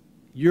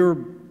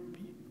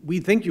 We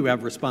think you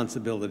have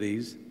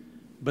responsibilities,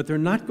 but they're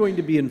not going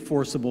to be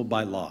enforceable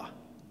by law.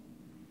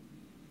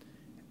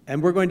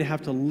 And we're going to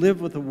have to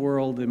live with a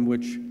world in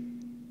which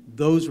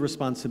those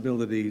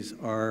responsibilities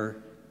are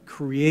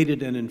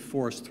created and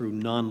enforced through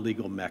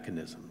non-legal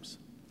mechanisms.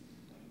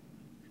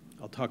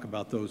 I'll talk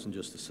about those in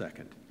just a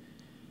second.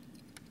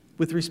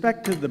 With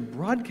respect to the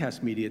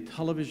broadcast media,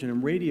 television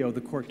and radio,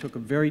 the court took a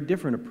very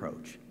different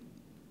approach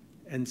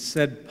and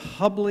said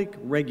public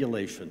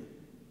regulation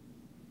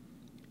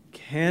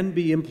can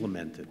be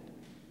implemented.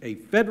 A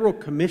federal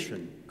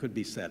commission could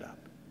be set up,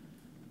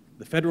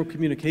 the Federal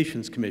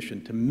Communications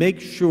Commission, to make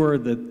sure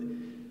that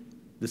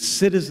the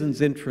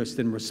citizens' interest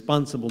in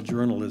responsible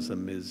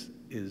journalism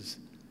is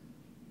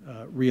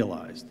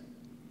realized.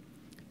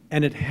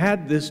 And it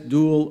had this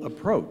dual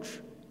approach.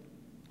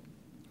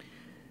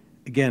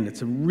 Again,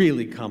 it's a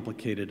really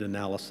complicated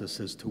analysis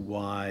as to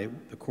why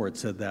the court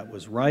said that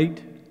was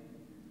right,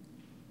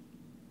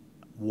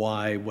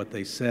 why what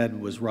they said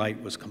was right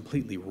was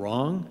completely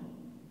wrong,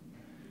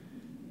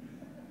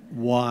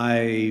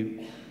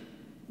 why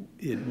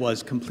it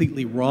was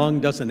completely wrong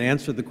doesn't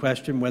answer the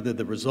question whether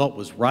the result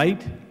was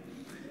right.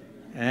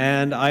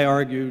 And I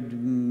argued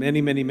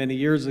many, many, many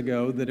years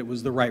ago that it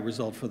was the right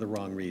result for the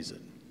wrong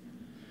reason.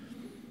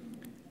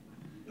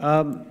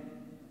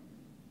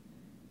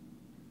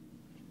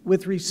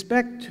 With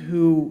respect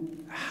to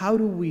how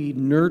do we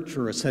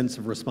nurture a sense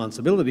of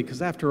responsibility,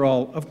 because after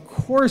all, of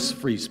course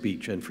free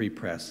speech and free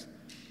press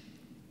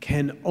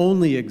can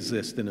only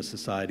exist in a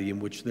society in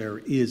which there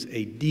is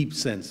a deep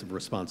sense of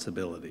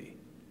responsibility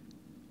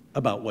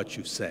about what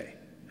you say.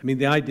 I mean,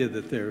 the idea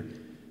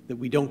that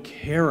we don't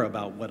care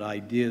about what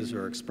ideas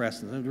are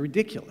expressed is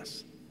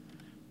ridiculous.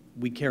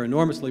 We care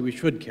enormously, we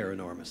should care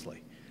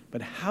enormously.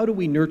 But how do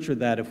we nurture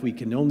that if we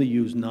can only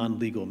use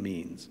non-legal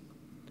means?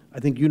 I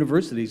think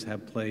universities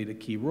have played a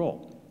key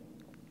role.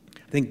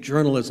 I think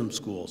journalism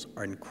schools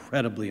are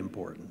incredibly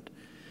important.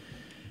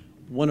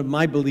 One of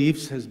my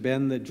beliefs has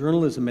been that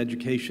journalism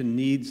education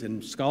needs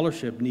and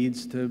scholarship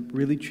needs to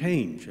really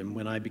change. And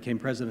when I became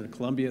president of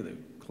Columbia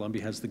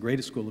has the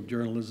greatest school of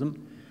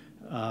journalism,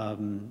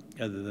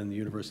 other than the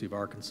University of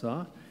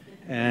Arkansas.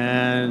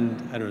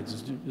 And I don't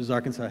know, does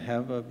Arkansas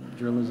have a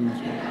journalism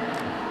school?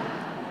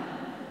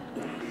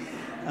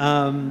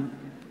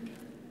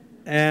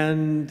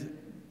 And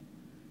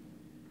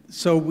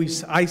so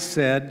I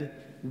said,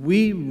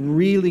 we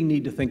really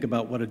need to think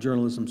about what a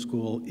journalism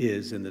school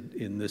is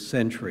in this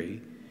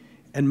century.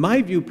 And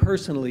my view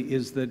personally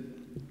is that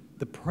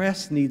the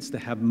press needs to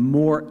have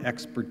more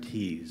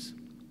expertise.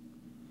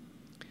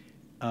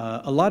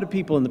 A lot of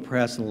people in the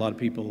press and a lot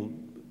of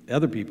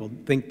other people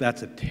think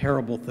that's a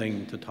terrible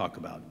thing to talk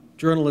about.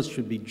 Journalists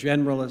should be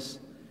generalists.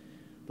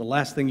 The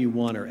last thing you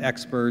want are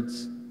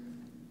experts.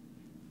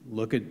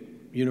 Look at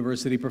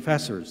university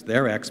professors.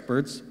 They're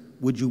experts.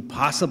 Would you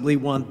possibly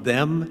want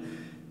them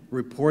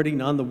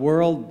reporting on the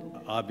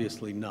world?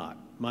 Obviously not.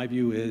 My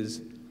view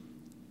is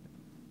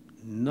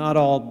not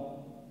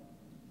all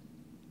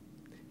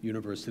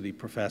university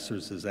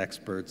professors as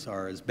experts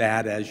are as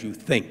bad as you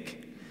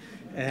think.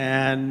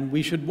 And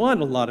we should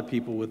want a lot of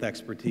people with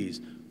expertise.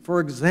 For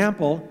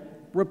example,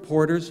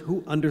 reporters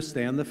who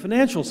understand the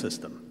financial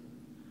system.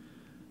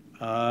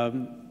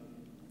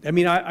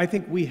 I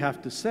think we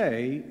have to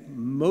say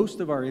most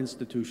of our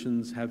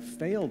institutions have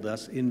failed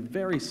us in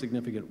very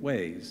significant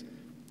ways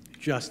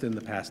just in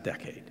the past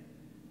decade.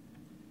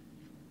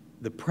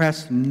 The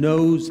press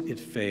knows it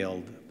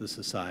failed the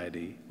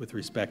society with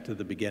respect to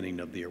the beginning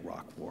of the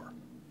Iraq War.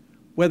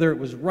 Whether it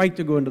was right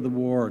to go into the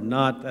war or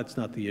not, that's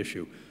not the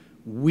issue.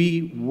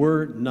 We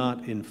were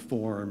not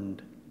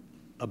informed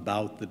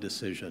about the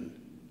decision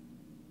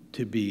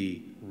to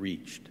be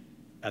reached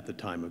at the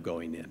time of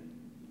going in.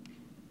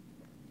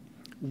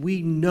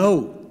 We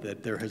know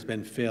that there has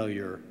been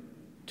failure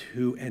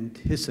to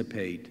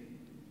anticipate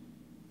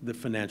the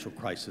financial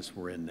crisis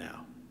we're in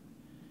now.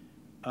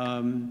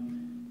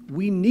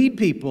 We need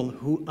people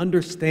who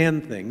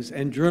understand things,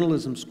 and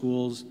journalism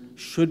schools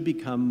should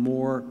become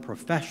more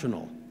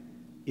professional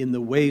in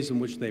the ways in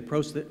which they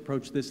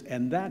approach this,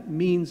 and that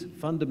means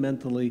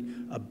fundamentally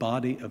a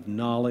body of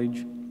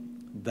knowledge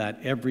that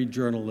every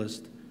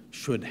journalist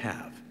should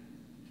have.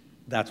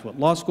 That's what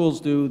law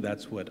schools do,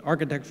 that's what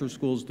architecture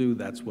schools do,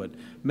 that's what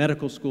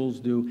medical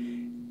schools do,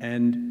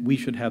 and we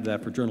should have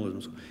that for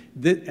journalism school.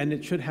 And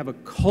it should have a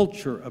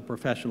culture of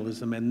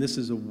professionalism, and this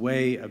is a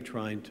way of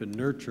trying to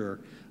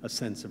nurture a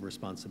sense of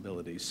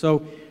responsibility.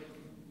 So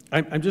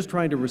I'm just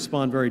trying to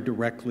respond very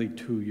directly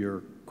to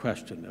your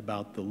question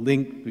about the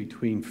link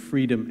between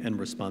freedom and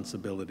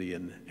responsibility,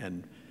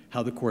 and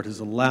how the court has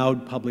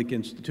allowed public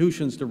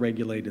institutions to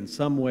regulate in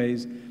some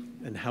ways,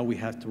 and how we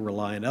have to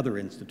rely on other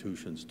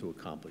institutions to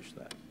accomplish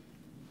that.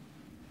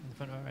 In the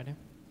front row right here.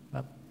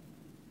 Bob.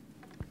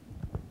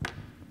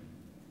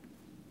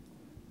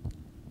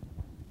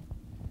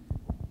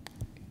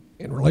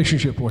 In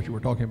relationship to what you were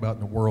talking about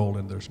in the world,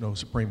 and there's no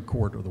Supreme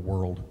Court of the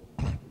world,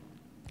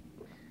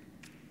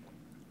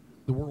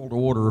 the world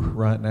order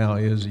right now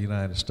is the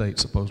United States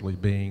supposedly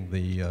being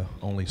the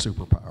only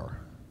superpower.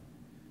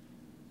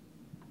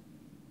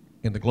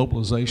 In the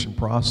globalization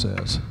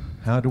process,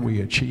 how do we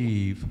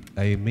achieve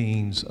a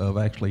means of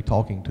actually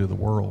talking to the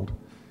world?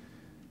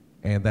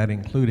 And that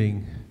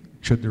including,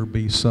 should there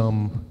be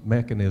some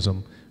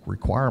mechanism,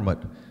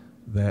 requirement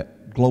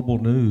that global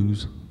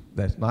news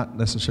that's not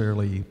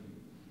necessarily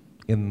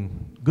in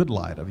good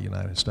light of the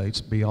United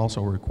States be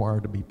also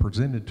required to be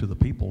presented to the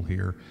people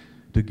here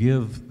to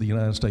give the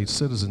United States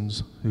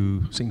citizens,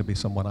 who seem to be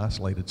somewhat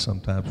isolated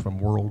sometimes from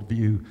world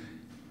view,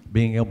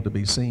 being able to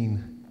be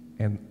seen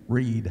and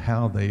read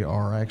how they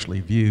are actually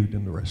viewed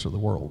in the rest of the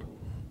world.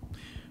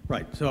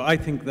 Right, so I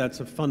think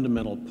that's a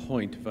fundamental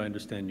point, if I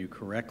understand you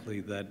correctly,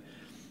 that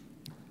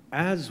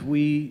as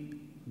we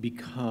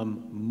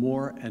become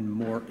more and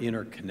more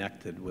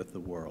interconnected with the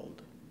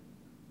world,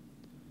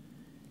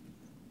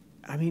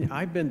 I mean,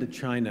 I've been to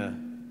China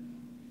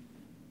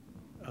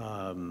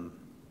I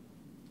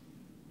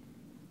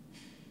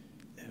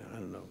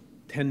don't know,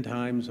 10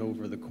 times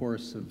over the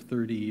course of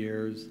 30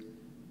 years.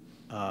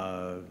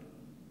 I'm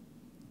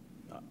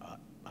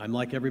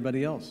like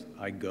everybody else.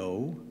 I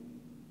go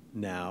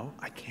now.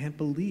 I can't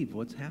believe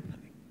what's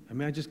happening. I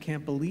mean, I just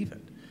can't believe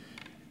it.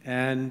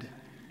 And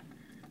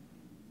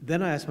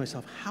then I ask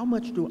myself, how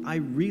much do I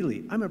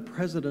really, I'm a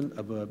president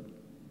of a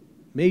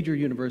major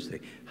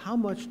university, how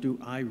much do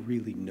I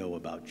really know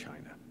about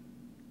China?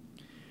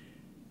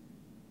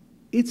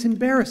 It's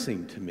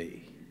embarrassing to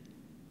me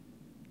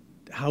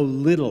how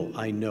little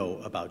I know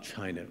about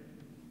China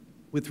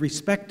with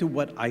respect to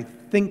what I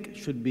think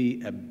should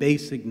be a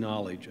basic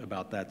knowledge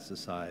about that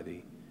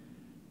society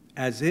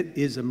as it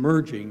is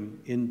emerging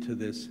into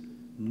this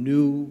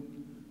new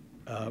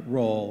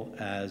role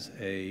as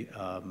a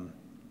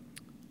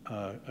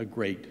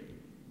great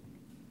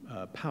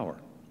power.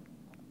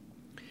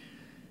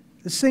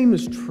 The same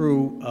is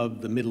true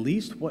of the Middle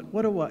East.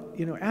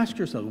 Ask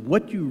yourself,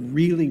 what do you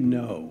really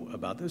know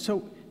about this?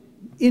 So,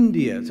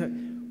 India,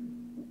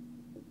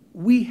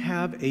 we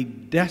have a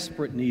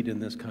desperate need in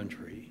this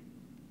country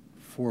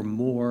for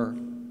more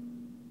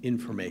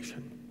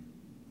information.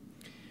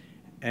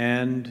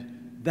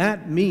 And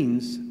that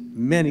means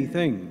many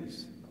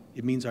things.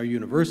 It means our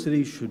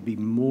universities should be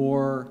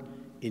more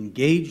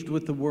engaged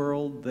with the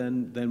world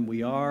than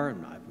we are.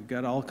 And we've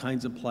got all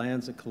kinds of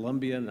plans at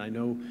Columbia, and I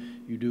know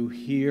you do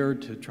here,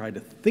 to try to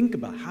think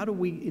about how do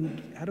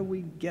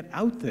we get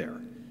out there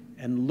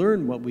and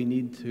learn what we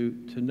need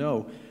to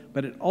know.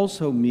 But it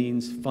also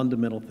means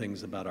fundamental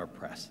things about our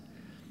press.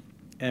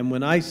 And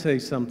when I say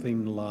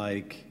something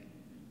like,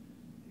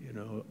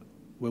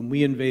 when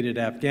we invaded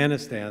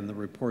Afghanistan, the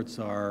reports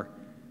are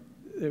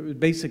there was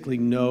basically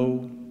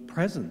no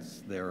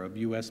presence there of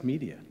U.S.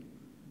 media.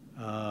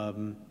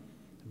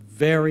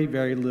 Very,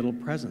 very little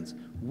presence.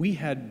 We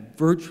had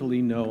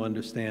virtually no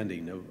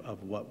understanding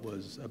of what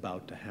was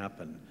about to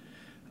happen.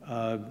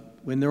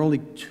 When there are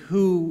only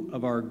 2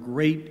 of our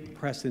great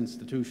press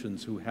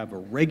institutions who have a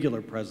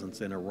regular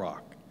presence in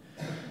Iraq,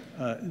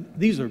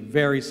 these are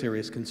very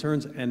serious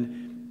concerns,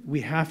 and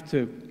we have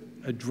to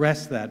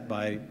address that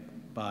by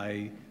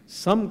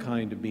some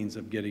kind of means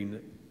of getting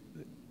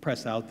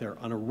press out there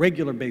on a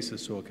regular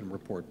basis so it can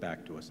report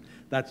back to us.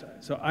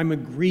 So I'm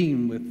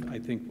agreeing with, I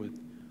think, with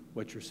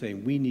what you're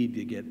saying. We need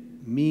to get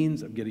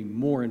means of getting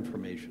more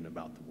information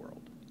about the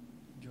world.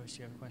 Joyce, do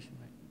you have a question?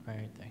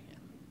 Right there, yeah.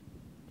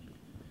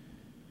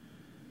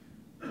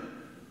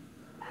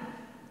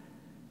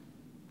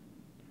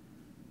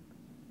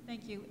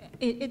 Thank you.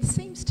 It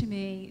seems to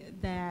me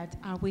that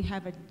we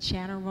have a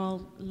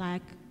general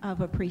lack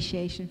of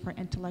appreciation for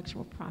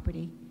intellectual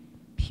property,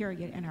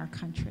 period, in our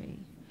country.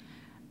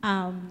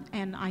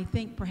 And I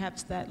think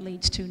perhaps that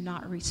leads to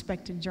not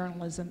respecting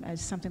journalism as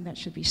something that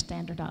should be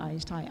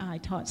standardized. I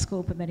taught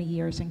school for many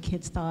years, and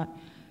kids thought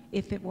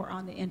if it were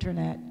on the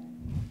internet,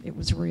 it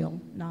was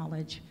real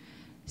knowledge.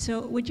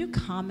 So would you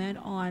comment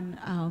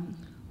on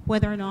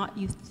whether or not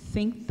you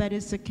think that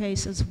is the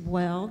case as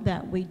well,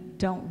 that we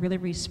don't really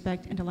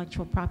respect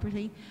intellectual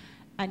property?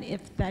 And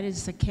if that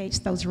is the case,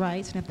 those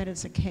rights, and if that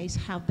is the case,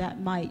 how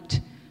that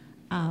might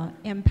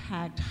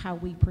impact how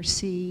we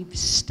perceive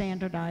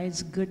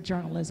standardized good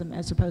journalism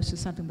as opposed to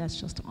something that's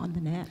just on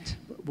the net.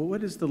 But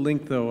what is the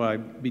link, though,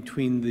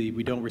 between the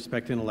we don't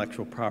respect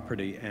intellectual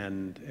property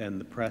and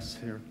the press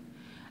here?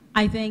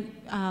 I think,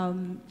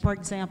 for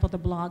example, the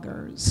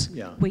bloggers.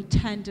 Yeah. We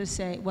tend to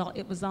say, well,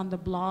 it was on the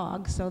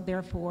blog, so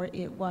therefore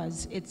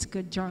it's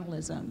good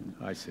journalism.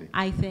 I see.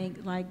 I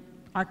think, like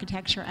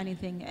architecture,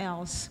 anything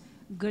else,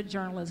 good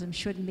journalism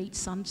should meet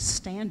some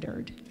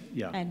standard.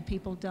 Yeah. And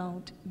people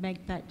don't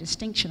make that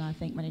distinction, I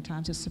think, many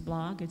times. It's a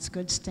blog, it's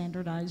good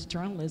standardized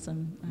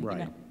journalism. Right,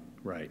 you know.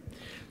 right.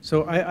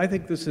 So I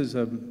think this is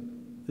a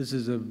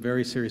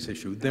very serious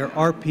issue. There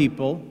are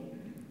people,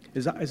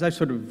 as I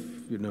sort of,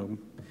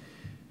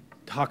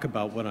 talk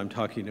about what I'm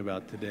talking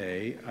about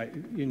today, I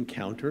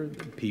encounter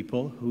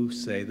people who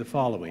say the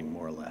following,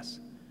 more or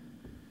less.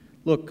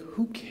 Look,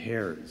 who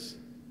cares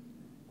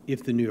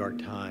if the New York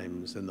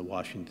Times and the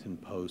Washington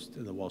Post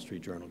and the Wall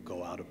Street Journal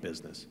go out of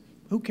business?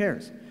 Who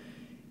cares?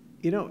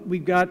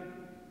 We've got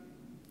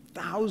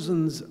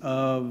thousands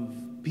of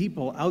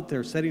people out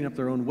there setting up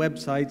their own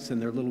websites and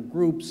their little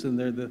groups, and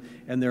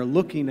they're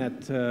looking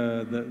at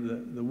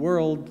the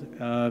world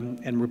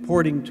and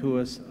reporting to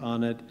us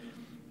on it.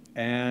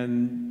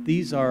 And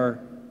these are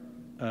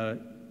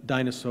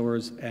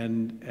dinosaurs,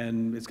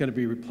 and it's going to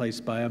be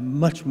replaced by a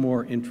much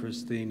more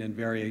interesting and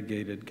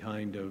variegated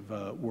kind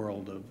of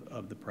world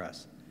of the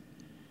press.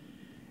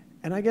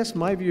 And I guess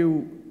my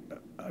view,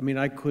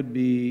 I could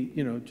be,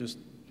 just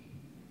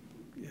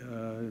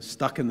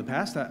stuck in the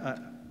past.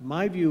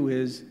 My view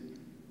is,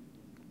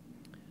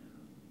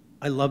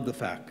 I love the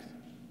fact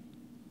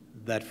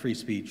that free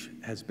speech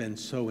has been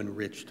so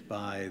enriched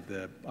by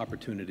the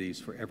opportunities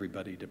for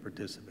everybody to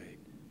participate.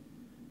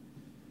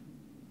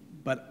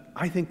 But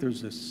I think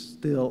there's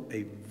still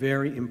a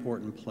very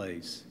important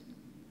place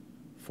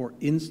for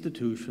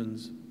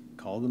institutions,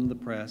 call them the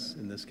press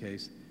in this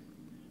case,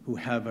 who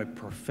have a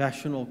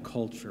professional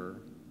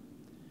culture,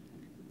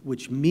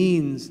 which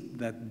means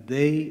that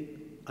they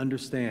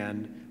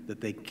understand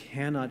that they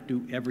cannot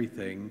do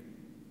everything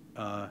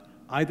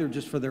either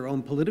just for their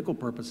own political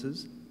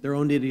purposes, their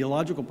own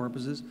ideological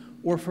purposes,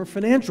 or for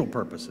financial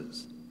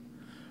purposes.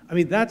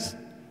 That's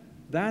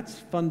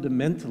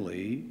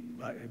fundamentally,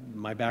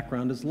 my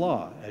background is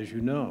law, as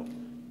you know.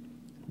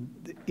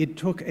 It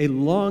took a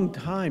long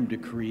time to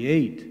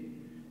create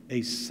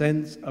a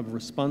sense of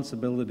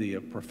responsibility,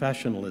 of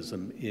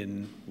professionalism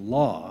in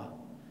law,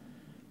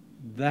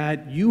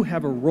 that you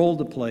have a role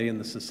to play in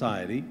the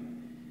society.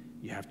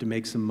 You have to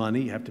make some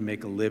money, you have to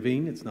make a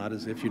living. It's not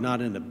as if you're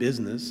not in a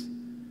business.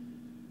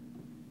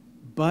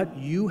 But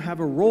you have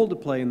a role to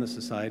play in the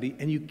society,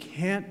 and you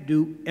can't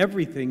do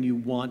everything you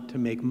want to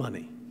make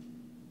money.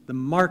 The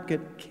market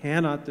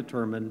cannot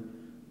determine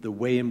the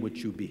way in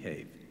which you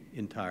behave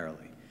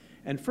entirely.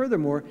 And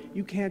furthermore,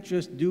 you can't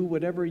just do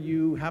whatever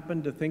you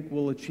happen to think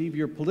will achieve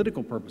your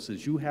political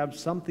purposes. You have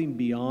something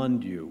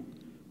beyond you,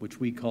 which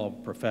we call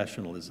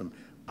professionalism.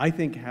 I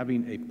think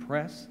having a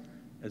press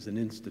as an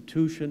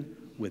institution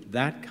with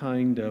that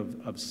kind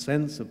of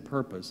sense of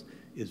purpose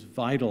is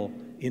vital,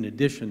 in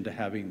addition to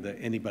having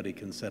anybody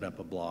can set up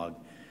a blog.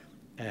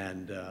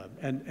 And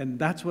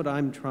that's what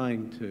I'm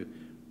trying to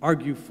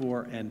argue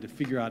for, and to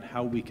figure out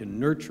how we can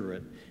nurture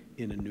it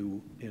in a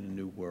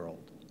new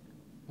world.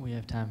 We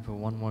have time for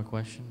one more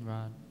question,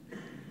 Rod.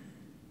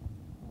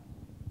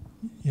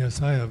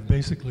 Yes, I have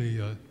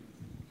basically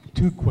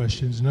two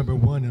questions. Number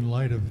one, in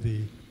light of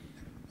the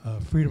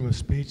freedom of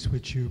speech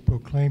which you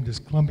proclaimed, does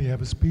Columbia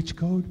have a speech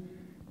code?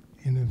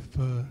 And if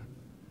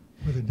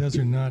whether it does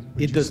or not...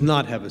 It does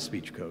not have a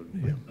speech code.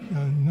 Yeah.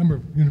 A number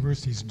of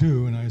universities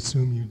do, and I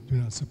assume you do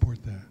not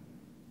support that.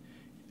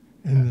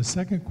 And the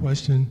second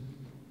question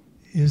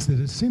is that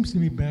it seems to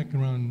me back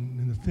around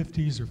in the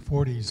 50s or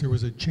 40s, there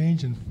was a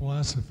change in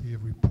philosophy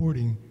of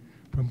reporting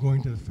from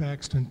going to the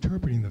facts to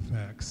interpreting the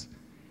facts.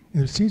 And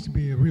there seems to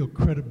be a real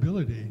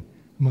credibility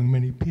among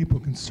many people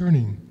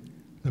concerning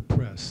the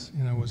press.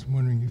 And I was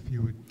wondering if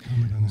you would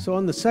comment on that. So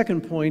on the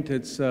second point,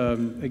 it's,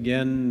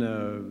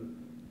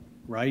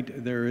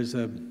 right, there is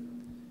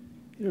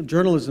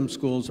journalism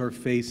schools are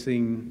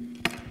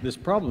facing this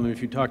problem.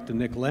 If you talk to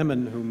Nick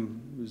Lemon,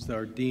 who's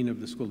our dean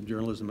of the School of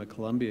Journalism at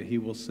Columbia, he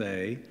will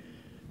say,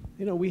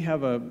 you know, we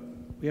have a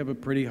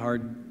pretty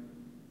hard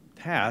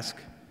task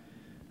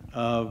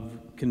of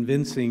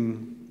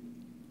convincing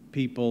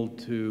people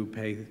to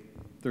pay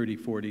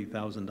 $30,000,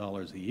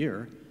 $40,000 a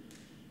year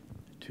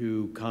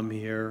to come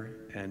here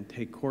and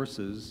take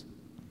courses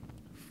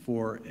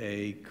for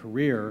a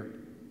career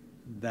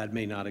that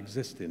may not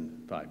exist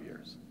in 5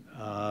 years.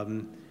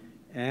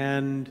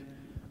 And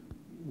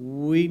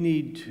we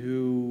need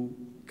to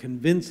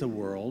convince a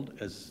world,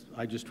 as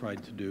I just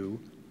tried to do,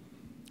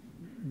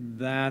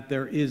 that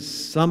there is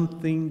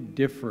something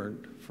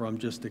different from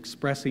just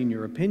expressing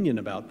your opinion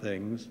about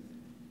things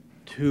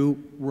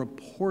to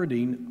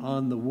reporting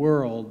on the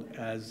world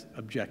as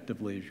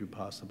objectively as you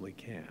possibly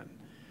can.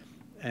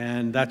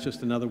 And that's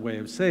just another way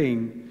of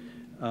saying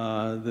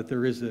that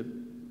there is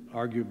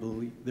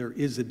arguably, there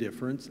is a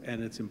difference,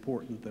 and it's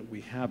important that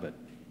we have it.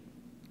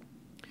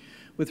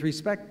 With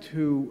respect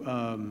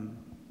to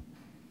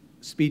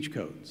speech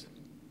codes,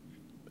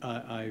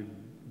 I've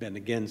been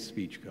against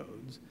speech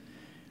codes.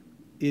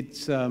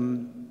 It's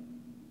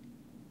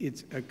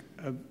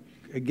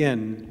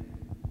again,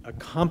 a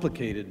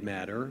complicated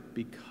matter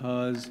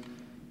because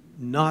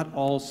not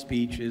all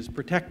speech is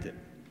protected.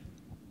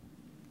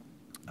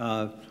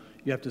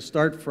 You have to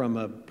start from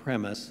a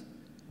premise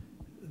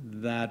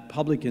that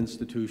public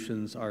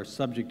institutions are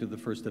subject to the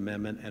First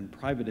Amendment and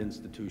private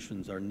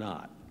institutions are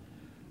not.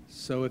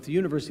 So if the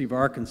University of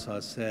Arkansas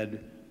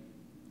said,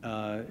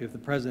 if the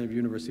president of the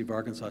University of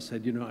Arkansas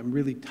said, you know, I'm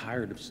really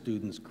tired of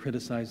students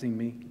criticizing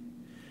me,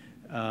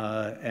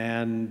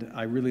 and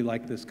I really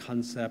like this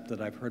concept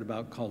that I've heard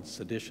about called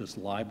seditious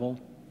libel,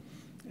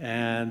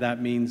 and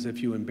that means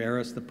if you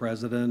embarrass the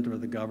president or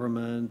the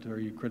government or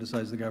you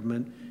criticize the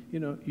government, you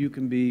know, you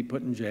can be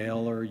put in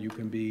jail or you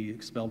can be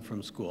expelled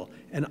from school.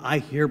 And I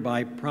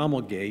hereby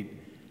promulgate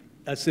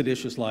a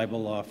seditious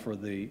libel law for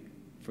the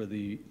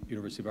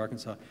University of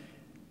Arkansas,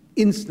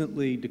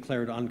 instantly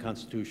declared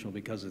unconstitutional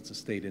because it's a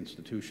state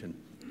institution.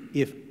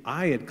 If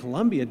I at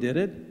Columbia did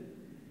it,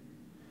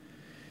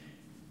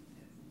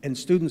 and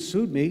students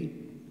sued me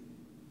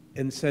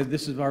and said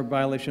this is our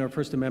violation of our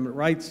First Amendment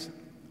rights,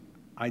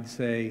 I'd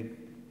say,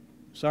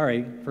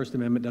 sorry, First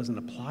Amendment doesn't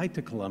apply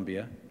to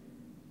Columbia,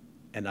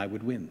 and I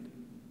would win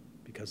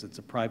because it's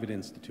a private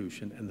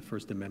institution and the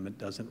First Amendment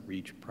doesn't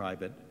reach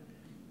private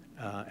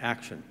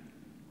action.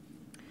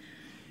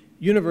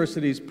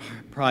 Universities,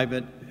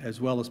 private as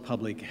well as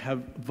public,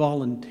 have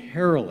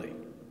voluntarily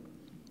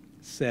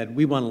said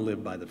we want to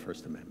live by the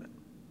First Amendment.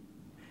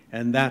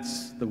 And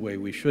that's the way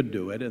we should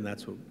do it, and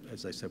that's what,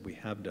 as I said, we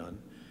have done.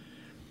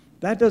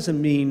 That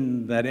doesn't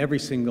mean that every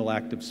single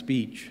act of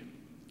speech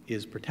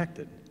is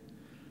protected.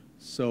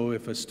 So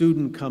if a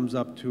student comes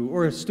up to,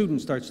 or a student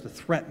starts to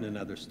threaten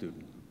another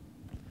student,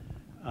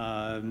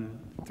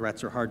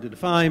 threats are hard to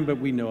define, but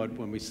we know it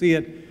when we see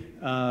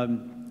it,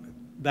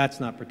 that's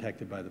not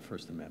protected by the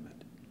First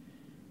Amendment.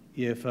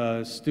 If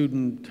a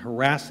student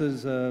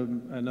harasses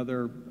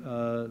another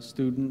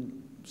student,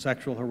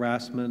 sexual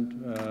harassment,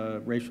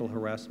 racial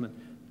harassment,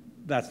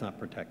 that's not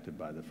protected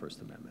by the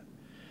First Amendment.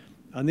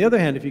 On the other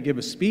hand, if you give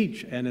a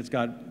speech and it's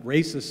got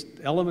racist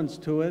elements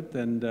to it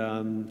and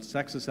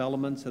sexist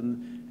elements,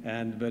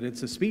 but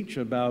it's a speech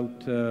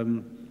about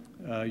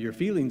your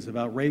feelings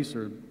about race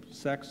or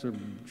sex or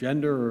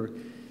gender or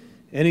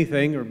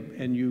anything,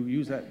 and you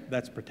use that,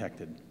 that's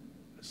protected.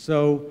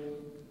 So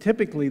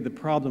typically the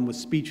problem with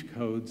speech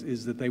codes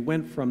is that they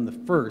went from the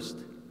first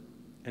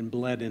and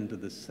bled into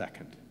the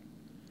second.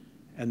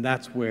 And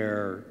that's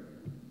where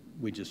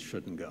we just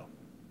shouldn't go.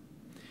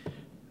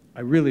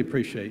 I really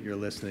appreciate your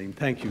listening.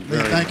 Thank you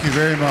very much. Thank you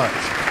very much.